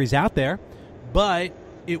football series out there, but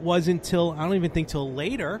it wasn't till, I don't even think till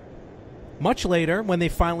later, much later, when they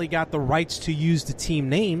finally got the rights to use the team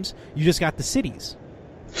names. You just got the cities.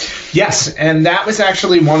 Yes, and that was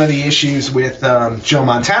actually one of the issues with Joe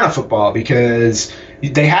Montana football, because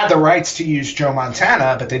they had the rights to use Joe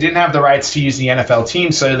Montana, but they didn't have the rights to use the NFL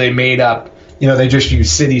team, so they made up, they just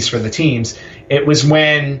used cities for the teams. It was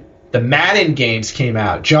when the Madden games came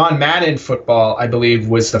out. John Madden football, I believe,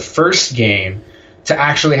 was the first game to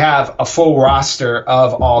actually have a full roster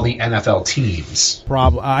of all the NFL teams.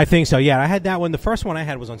 I think so, yeah. I had that one. The first one I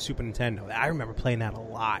had was on Super Nintendo. I remember playing that a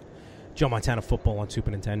lot. Joe Montana football on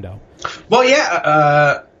Super Nintendo. Well,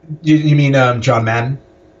 yeah. You mean John Madden?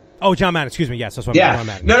 Oh, John Madden. Excuse me. Yes, that's what I meant. John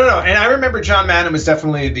Madden. No. And I remember John Madden was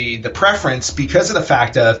definitely the preference because of the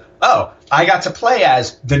fact of, I got to play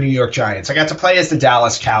as the New York Giants. I got to play as the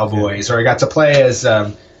Dallas Cowboys, or I got to play as,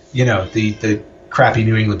 the crappy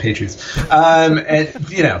New England Patriots. No, I know it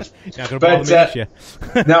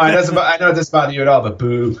doesn't bother you at all, but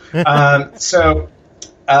boo. So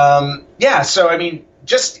I mean,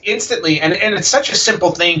 just instantly, and it's such a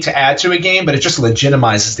simple thing to add to a game, but it just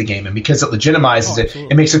legitimizes the game, and because it legitimizes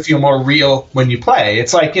it makes it feel more real when you play.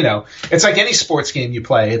 It's like, it's like any sports game you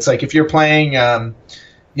play. It's like if you're playing,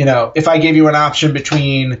 if I gave you an option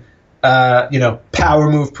between, Power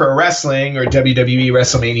Move Pro Wrestling or WWE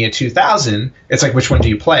WrestleMania 2000, it's like, which one do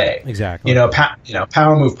you play? Exactly.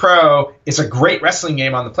 Power Move Pro is a great wrestling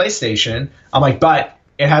game on the PlayStation. I'm like, but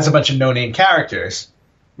it has a bunch of no-name characters.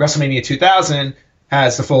 WrestleMania 2000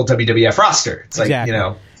 has the full WWF roster. It's exactly.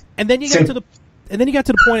 And then you got to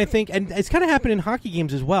the point, I think, and it's kind of happened in hockey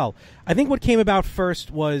games as well. I think what came about first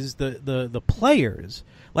was the players.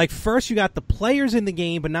 Like, first you got the players in the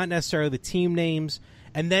game, but not necessarily the team names.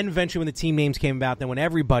 And then eventually when the team names came about, then when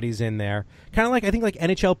everybody's in there, kind of like, I think like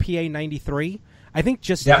NHLPA 93, I think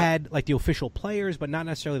just had like the official players, but not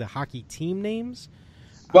necessarily the hockey team names.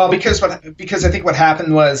 Well, because I think what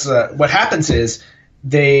happened was, what happens is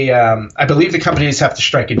they, I believe the companies have to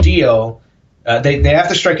strike a deal. They have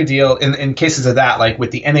to strike a deal in cases of that, like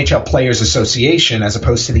with the NHL Players Association as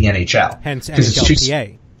opposed to the NHL. Hence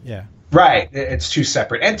NHLPA. Yeah. Right. It's two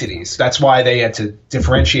separate entities. That's why they had to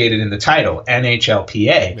differentiate it in the title,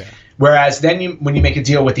 NHLPA. Yeah. Whereas then when you make a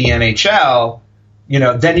deal with the NHL,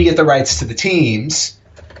 then you get the rights to the teams.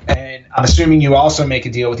 And I'm assuming you also make a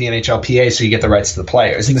deal with the NHLPA so you get the rights to the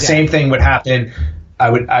players. And the same thing would happen.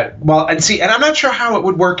 And I'm not sure how it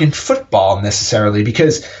would work in football necessarily,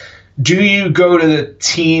 because do you go to the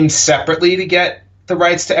team separately to get the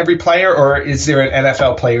rights to every player, or is there an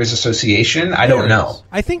NFL Players Association? I don't know.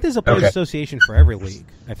 I think there's a Players Association for every league,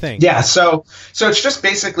 I think. Yeah, so it's just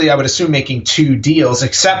basically, I would assume, making two deals,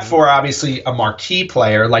 except for obviously a marquee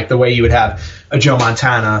player, like the way you would have a Joe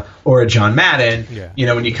Montana or a John Madden. Yeah.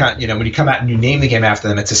 When you come out and you name the game after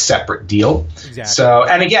them, it's a separate deal. Exactly. So,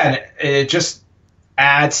 and again, it just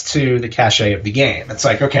adds to the cachet of the game. It's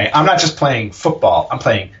like, okay, I'm not just playing football, I'm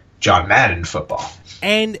playing John Madden football.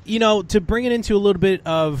 And, to bring it into a little bit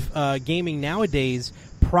of gaming nowadays,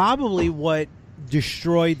 probably what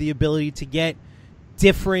destroyed the ability to get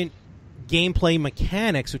different gameplay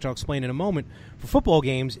mechanics, which I'll explain in a moment, for football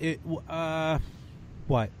games, 5-6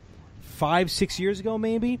 years ago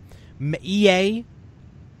maybe, EA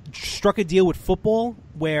struck a deal with football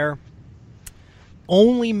where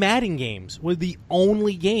only Madden games were the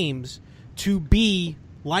only games to be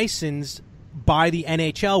licensed by the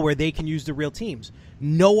NHL where they can use the real teams.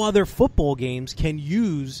 No other football games can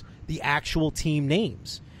use the actual team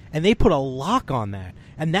names. And they put a lock on that.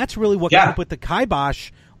 And that's really what kind of put the kibosh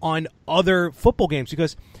on other football games.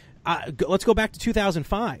 Because let's go back to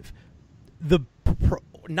 2005.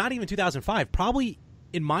 Not even 2005. Probably,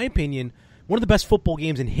 in my opinion, one of the best football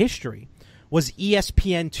games in history was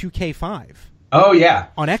ESPN 2K5. Oh, yeah.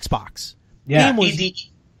 On Xbox. Yeah. Game was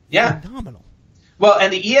phenomenal. Well,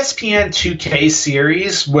 and the ESPN 2K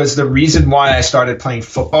series was the reason why I started playing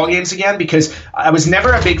football games again, because I was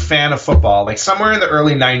never a big fan of football. Like somewhere in the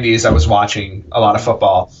early 90s, I was watching a lot of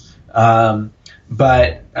football.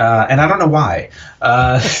 But I don't know why.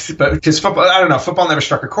 But because football, I don't know, football never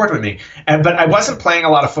struck a chord with me. But I wasn't playing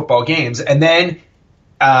a lot of football games. And then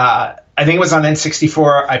I think it was on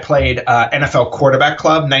N64, I played NFL Quarterback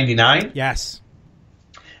Club 99. Yes.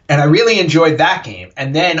 And I really enjoyed that game.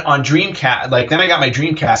 And then on Dreamcast, then I got my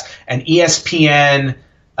Dreamcast, and ESPN,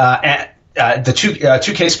 the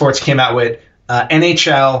 2K Sports came out with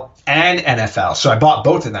NHL and NFL. So I bought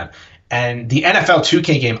both of them. And the NFL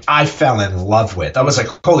 2K game I fell in love with. I was like,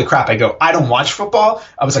 holy crap. I don't watch football.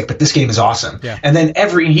 I was like, but this game is awesome. Yeah. And then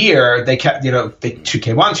every year they kept,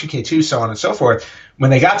 2K1, 2K2, so on and so forth. When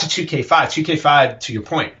they got to 2K5, to your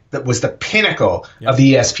point, that was the pinnacle of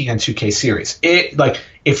the ESPN 2K series. It, like,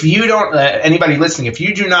 if you don't, anybody listening, if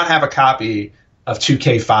you do not have a copy of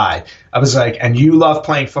 2K5, I was like, and you love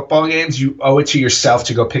playing football games, you owe it to yourself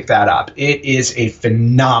to go pick that up. It is a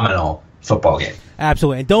phenomenal football game.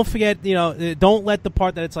 Absolutely. And don't forget, don't let the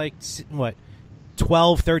part that it's like,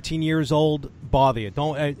 12, 13 years old bother you.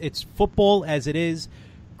 It's football as it is.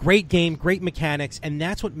 Great game, great mechanics, and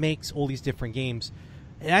that's what makes all these different games.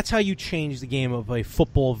 That's how you change the game of a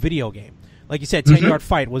football video game. Like you said, 10-yard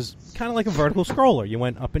fight was kind of like a vertical scroller. You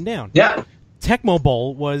went up and down. Yeah. Tecmo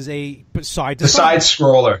Bowl was a side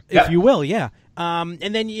scroller, if you will, yeah. And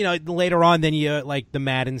then, later on, then you, like the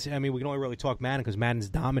Maddens. I mean, we can only really talk Madden because Madden's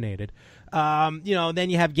dominated. Then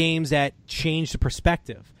you have games that change the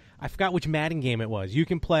perspective. I forgot which Madden game it was. You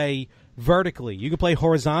can play vertically. You can play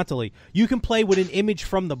horizontally. You can play with an image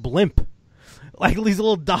from the blimp. Like these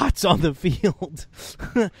little dots on the field.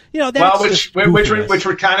 That's which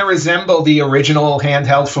would kind of resemble the original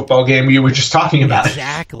handheld football game you were just talking about.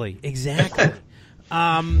 Exactly.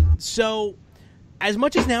 So, as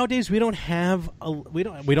much as nowadays we don't have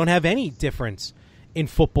any difference in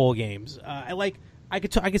football games. I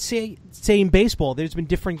could say in baseball, there's been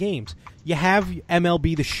different games. You have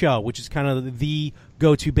MLB The Show, which is kind of the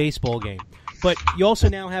go-to baseball game. But you also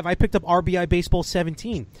now have, I picked up RBI Baseball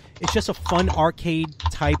 17. It's just a fun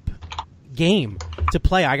arcade-type game to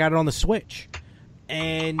play. I got it on the Switch.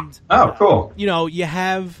 And cool. You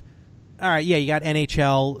have, you got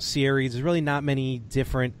NHL series. There's really not many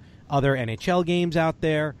different other NHL games out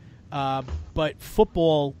there. But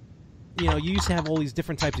football, you used to have all these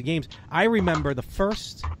different types of games. I remember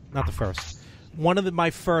one of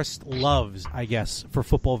my first loves, I guess, for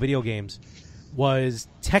football video games was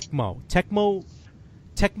Tecmo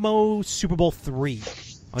Super Bowl 3.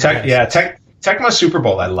 Tecmo Super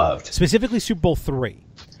Bowl I loved. Specifically Super Bowl 3.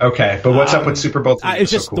 Okay, but what's up with Super Bowl 3? It's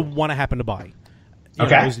just the one I happened to buy.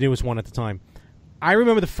 It was the newest one at the time. I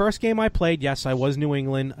remember the first game I played, yes, I was New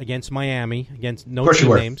England against Miami, against no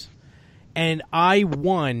team names. And I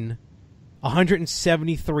won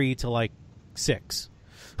 173 to 6.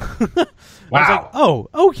 Wow. I was like, oh,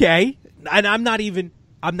 okay. And I'm not even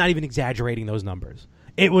exaggerating those numbers.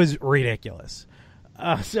 It was ridiculous.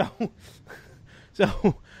 So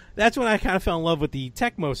that's when I kind of fell in love with the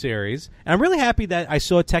Tecmo series. And I'm really happy that I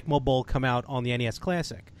saw Tecmo Bowl come out on the NES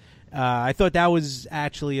Classic. I thought that was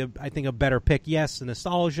actually, a better pick. Yes, the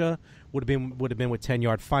nostalgia would have been with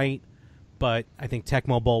 10-yard fight, but I think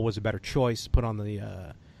Tecmo Bowl was a better choice to put on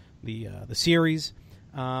the series.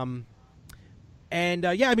 Besides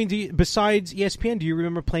ESPN, do you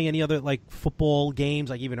remember playing any other football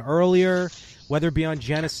games, even earlier, whether it be on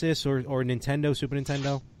Genesis or Nintendo, Super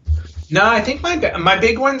Nintendo? No, I think my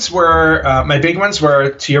big ones were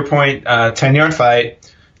to your point, 10-yard fight.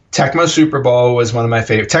 Tecmo Super Bowl was one of my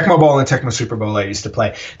favorite. Tecmo Bowl and Tecmo Super Bowl I used to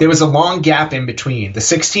play. There was a long gap in between. The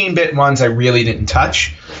 16-bit ones I really didn't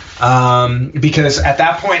touch because at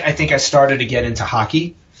that point I think I started to get into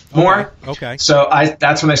hockey more. Okay. So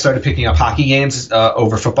that's when I started picking up hockey games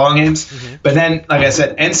over football games. Mm-hmm. But then, like I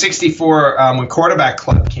said, N64, when Quarterback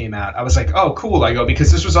Club came out, I was like, oh, cool.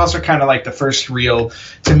 Because this was also kind of like the first real,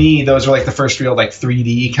 to me, those were the first real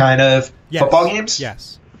 3D kind of football games.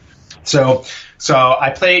 Yes. So I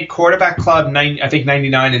played Quarterback Club, I think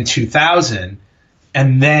 99 and 2000.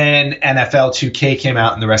 And then NFL 2K came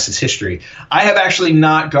out, and the rest is history. I have actually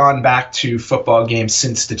not gone back to football games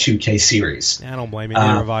since the 2K series. I don't blame you.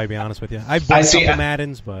 Neither have I, to be honest with you. I bought a couple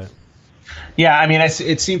Maddens, but yeah, I mean,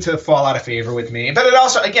 it seemed to fall out of favor with me. But it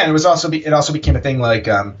also became a thing. I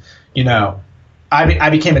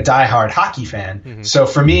became a diehard hockey fan. Mm-hmm. So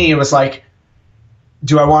for me, it was like,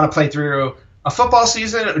 do I want to play through a football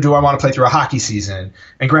season, or do I want to play through a hockey season?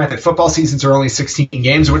 And granted, football seasons are only 16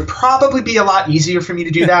 games. It would probably be a lot easier for me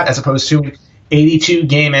to do that as opposed to an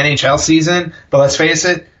 82-game NHL season. But let's face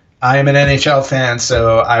it, I am an NHL fan,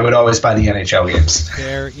 so I would always buy the NHL games.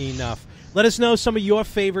 Fair enough. Let us know some of your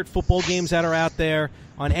favorite football games that are out there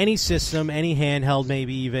on any system, any handheld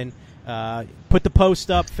maybe even. Put the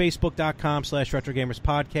post up,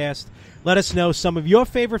 facebook.com/RetroGamersPodcast. Let us know some of your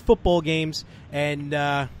favorite football games,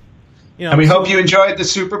 and and we hope you enjoyed the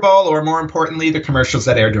Super Bowl, or more importantly, the commercials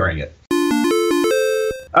that air during it.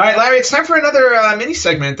 All right, Larry, it's time for another mini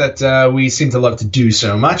segment that we seem to love to do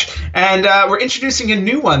so much. And we're introducing a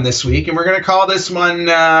new one this week, and we're going to call this one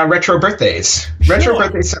Retro Birthdays. Sure. Retro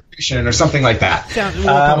Birthday Celebration or something like that. We'll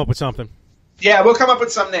come up with something. Yeah, we'll come up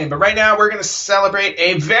with some name. But right now, we're going to celebrate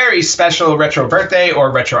a very special retro birthday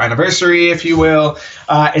or retro anniversary, if you will.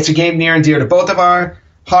 It's a game near and dear to both of our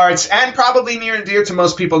hearts and probably near and dear to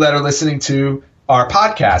most people that are listening to our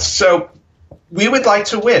podcast. So we would like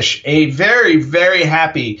to wish a very, very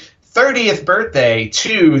happy 30th birthday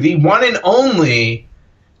to the one and only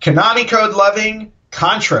Konami Code loving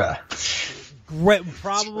Contra.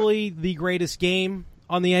 Probably the greatest game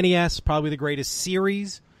on the NES, probably the greatest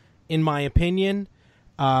series, in my opinion.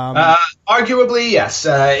 Arguably, yes.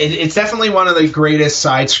 It's definitely one of the greatest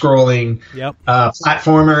side-scrolling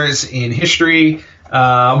platformers in history.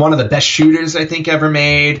 One of the best shooters, I think, ever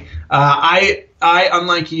made. I,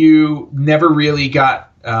 unlike you, never really got...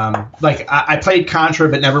 I played Contra,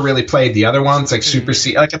 but never really played the other ones, like Super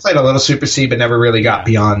C. Like, I played a little Super C, but never really got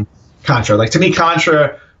beyond Contra. Like, to me,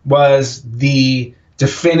 Contra was the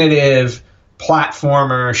definitive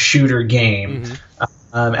platformer shooter game.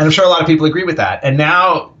 And I'm sure a lot of people agree with that. And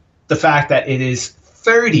now the fact that it is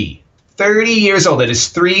 30 years old, it is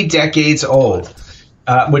 3 decades old,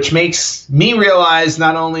 which makes me realize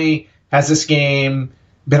not only has this game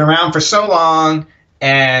been around for so long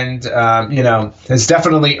and, has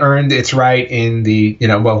definitely earned its right in the,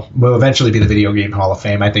 will eventually be the Video Game Hall of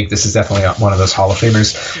Fame. I think this is definitely one of those Hall of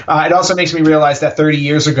Famers. It also makes me realize that 30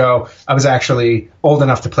 years ago, I was actually old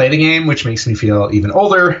enough to play the game, which makes me feel even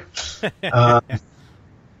older.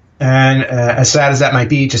 And as sad as that might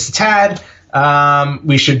be, just a tad,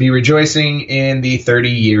 we should be rejoicing in the 30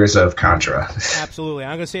 years of Contra. Absolutely.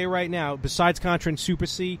 I'm going to say it right now. Besides Contra and Super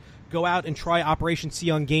C, go out and try Operation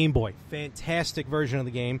C on Game Boy. Fantastic version of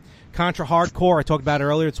the game. Contra Hardcore, I talked about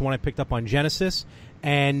earlier. It's one I picked up on Genesis.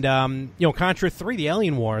 And, Contra 3, the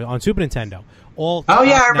Alien War on Super Nintendo.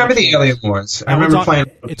 I remember the Alien Wars. I remember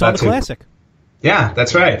playing. It's on the Classic. Yeah,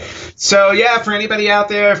 that's right. So, for anybody out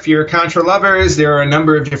there, if you're Contra lovers, there are a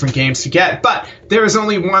number of different games to get. But there is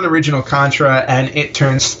only one original Contra, and it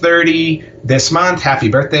turns 30 this month. Happy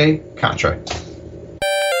birthday, Contra.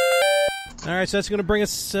 All right, so that's going to bring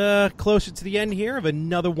us closer to the end here of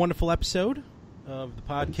another wonderful episode of the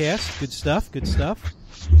podcast. Good stuff.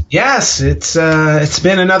 Yes, it's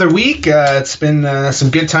been another week. It's been some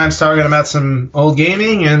good times talking about some old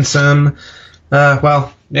gaming and some,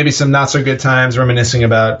 maybe some not so good times reminiscing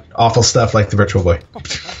about awful stuff like the Virtual Boy. Oh,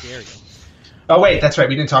 how dare you. Oh, wait, that's right.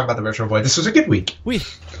 We didn't talk about the Virtual Boy. This was a good week.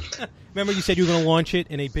 Remember you said you were going to launch it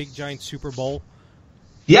in a big, giant Superbowl?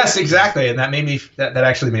 Yes, exactly. And that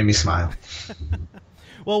actually made me smile.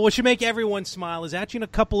 Well, what should make everyone smile is actually in a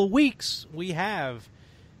couple of weeks, we have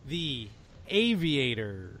the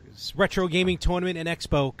Aviators Retro Gaming Tournament and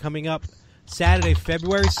Expo coming up Saturday,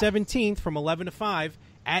 February 17th from 11 to 5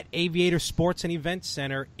 at Aviator Sports and Events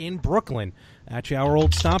Center in Brooklyn. Actually, our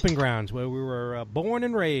old stomping grounds where we were born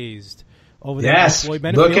and raised over there. Yes,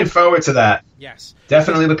 looking forward to that. Yes.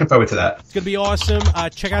 Definitely looking forward to that. It's going to be awesome.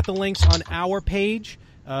 Check out the links on our page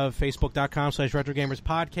of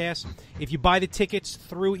facebook.com/RetroGamersPodcast. If you buy the tickets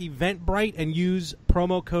through Eventbrite and use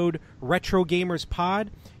promo code RetroGamersPod,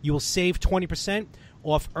 you will save 20%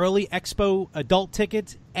 off early Expo adult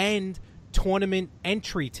tickets and tournament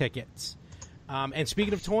entry tickets. And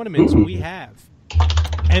speaking of tournaments, we have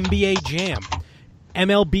NBA Jam,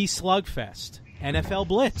 MLB Slugfest, NFL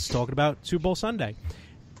Blitz, talking about Super Bowl Sunday,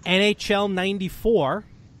 NHL 94,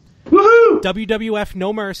 woohoo! WWF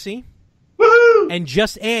No Mercy, woohoo! And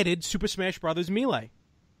just added Super Smash Bros. Melee.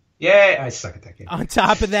 Yeah, I suck at that game. On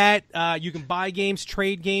top of that, you can buy games,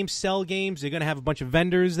 trade games, sell games. They're going to have a bunch of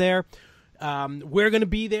vendors there. We're going to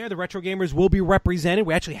be there. The Retro Gamers will be represented.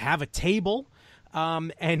 We actually have a table.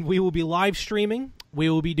 And we will be live streaming. We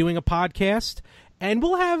will be doing a podcast. And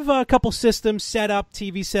we'll have a couple systems set up,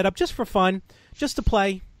 TV set up, just for fun, just to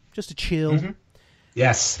play, just to chill. Mm-hmm.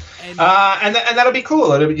 Yes. And that'll be cool.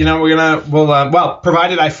 We'll,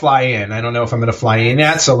 provided I fly in. I don't know if I'm going to fly in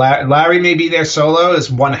yet. So Larry may be there solo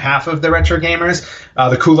as one half of the Retro Gamers.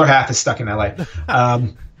 The cooler half is stuck in LA.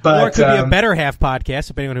 Or it could be a better half podcast,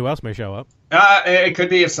 depending on who else may show up. It could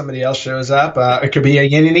be if somebody else shows up. It could be a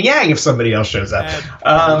yin and a yang if somebody else shows up.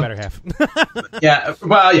 Better half. Yeah,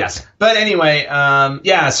 well, yes. But anyway,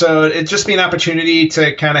 so it'd just be an opportunity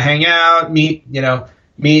to kind of hang out, meet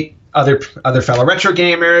other fellow retro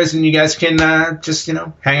gamers, and you guys can just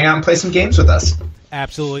hang out and play some games with us.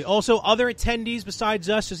 Absolutely. Also, other attendees besides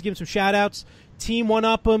us, just give them some shout-outs. Team One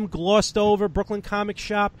Up'em, Glossed Over, Brooklyn Comic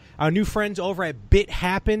Shop, our new friends over at Bit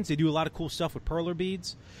Happens. They do a lot of cool stuff with perler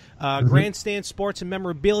beads. Grandstand Sports and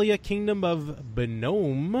Memorabilia, Kingdom of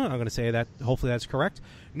Benome. I'm going to say that. Hopefully that's correct.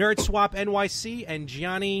 Nerd Swap NYC and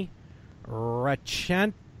Gianni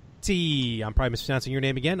Rachanti. I'm probably mispronouncing your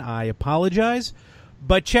name again. I apologize.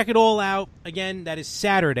 But check it all out. Again, that is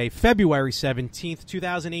Saturday, February 17th,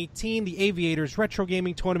 2018, the Aviators Retro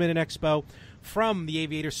Gaming Tournament and Expo from the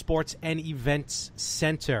Aviators Sports and Events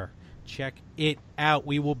Center. Check it out.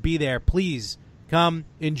 We will be there. Please come,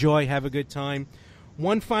 enjoy, have a good time.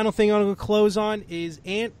 One final thing I'm going to close on is,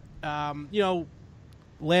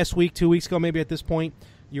 last week, 2 weeks ago, maybe at this point,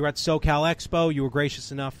 you were at SoCal Expo. You were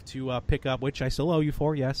gracious enough to pick up, which I still owe you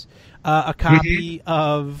for, yes, a copy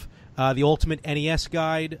of the Ultimate NES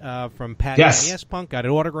Guide from Pat NES Punk. Got it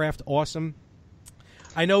autographed. Awesome.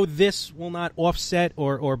 I know this will not offset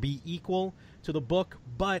or be equal to the book,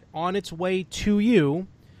 but on its way to you,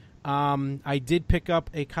 I did pick up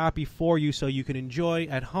a copy for you so you can enjoy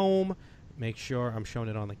at home. Make sure I'm showing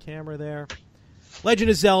it on the camera there. Legend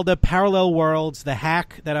of Zelda Parallel Worlds, the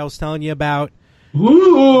hack that I was telling you about.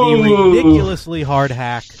 Ooh. The ridiculously hard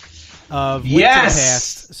hack of Link to the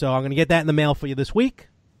Past. So I'm going to get that in the mail for you this week.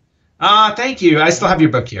 Thank you. I still have your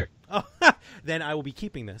book here. Oh, then I will be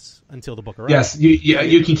keeping this until the book arrives. Yes,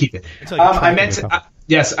 you can keep it.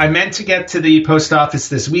 I meant to get to the post office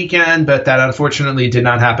this weekend, but that unfortunately did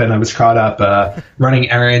not happen. I was caught up running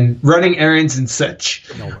errands and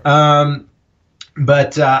such. No.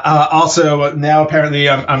 But also now apparently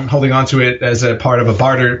I'm holding on to it as a part of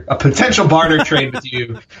a potential barter trade with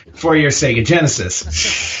you for your Sega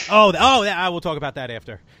Genesis. I will talk about that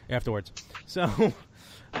afterwards. So,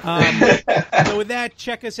 so with that,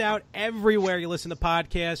 check us out everywhere you listen to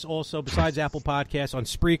podcasts. Also, besides Apple Podcasts, on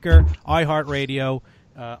Spreaker, iHeartRadio,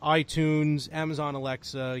 iTunes, Amazon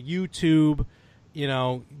Alexa, YouTube.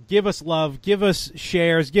 Give us love, give us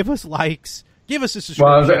shares, give us likes. Give us a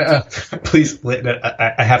subscription. Well, please,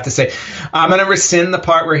 I have to say, I'm going to rescind the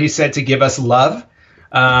part where he said to give us love.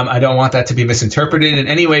 I don't want that to be misinterpreted in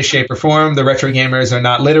any way, shape, or form. The retro gamers are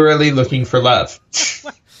not literally looking for love.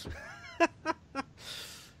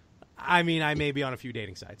 I mean, I may be on a few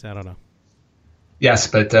dating sites. I don't know. Yes,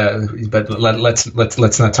 but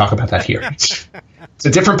let's not talk about that here. It's a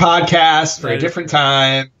different podcast for a different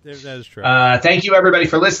time. That is true. Thank you, everybody,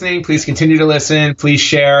 for listening. Please continue to listen. Please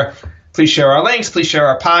share. Please share our links. Please share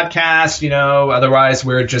our podcast. Otherwise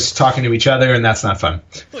we're just talking to each other, and that's not fun.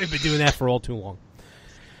 We've been doing that for all too long.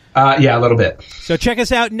 Yeah, a little bit. So check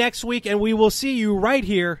us out next week, and we will see you right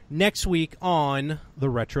here next week on The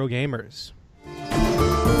Retro Gamers.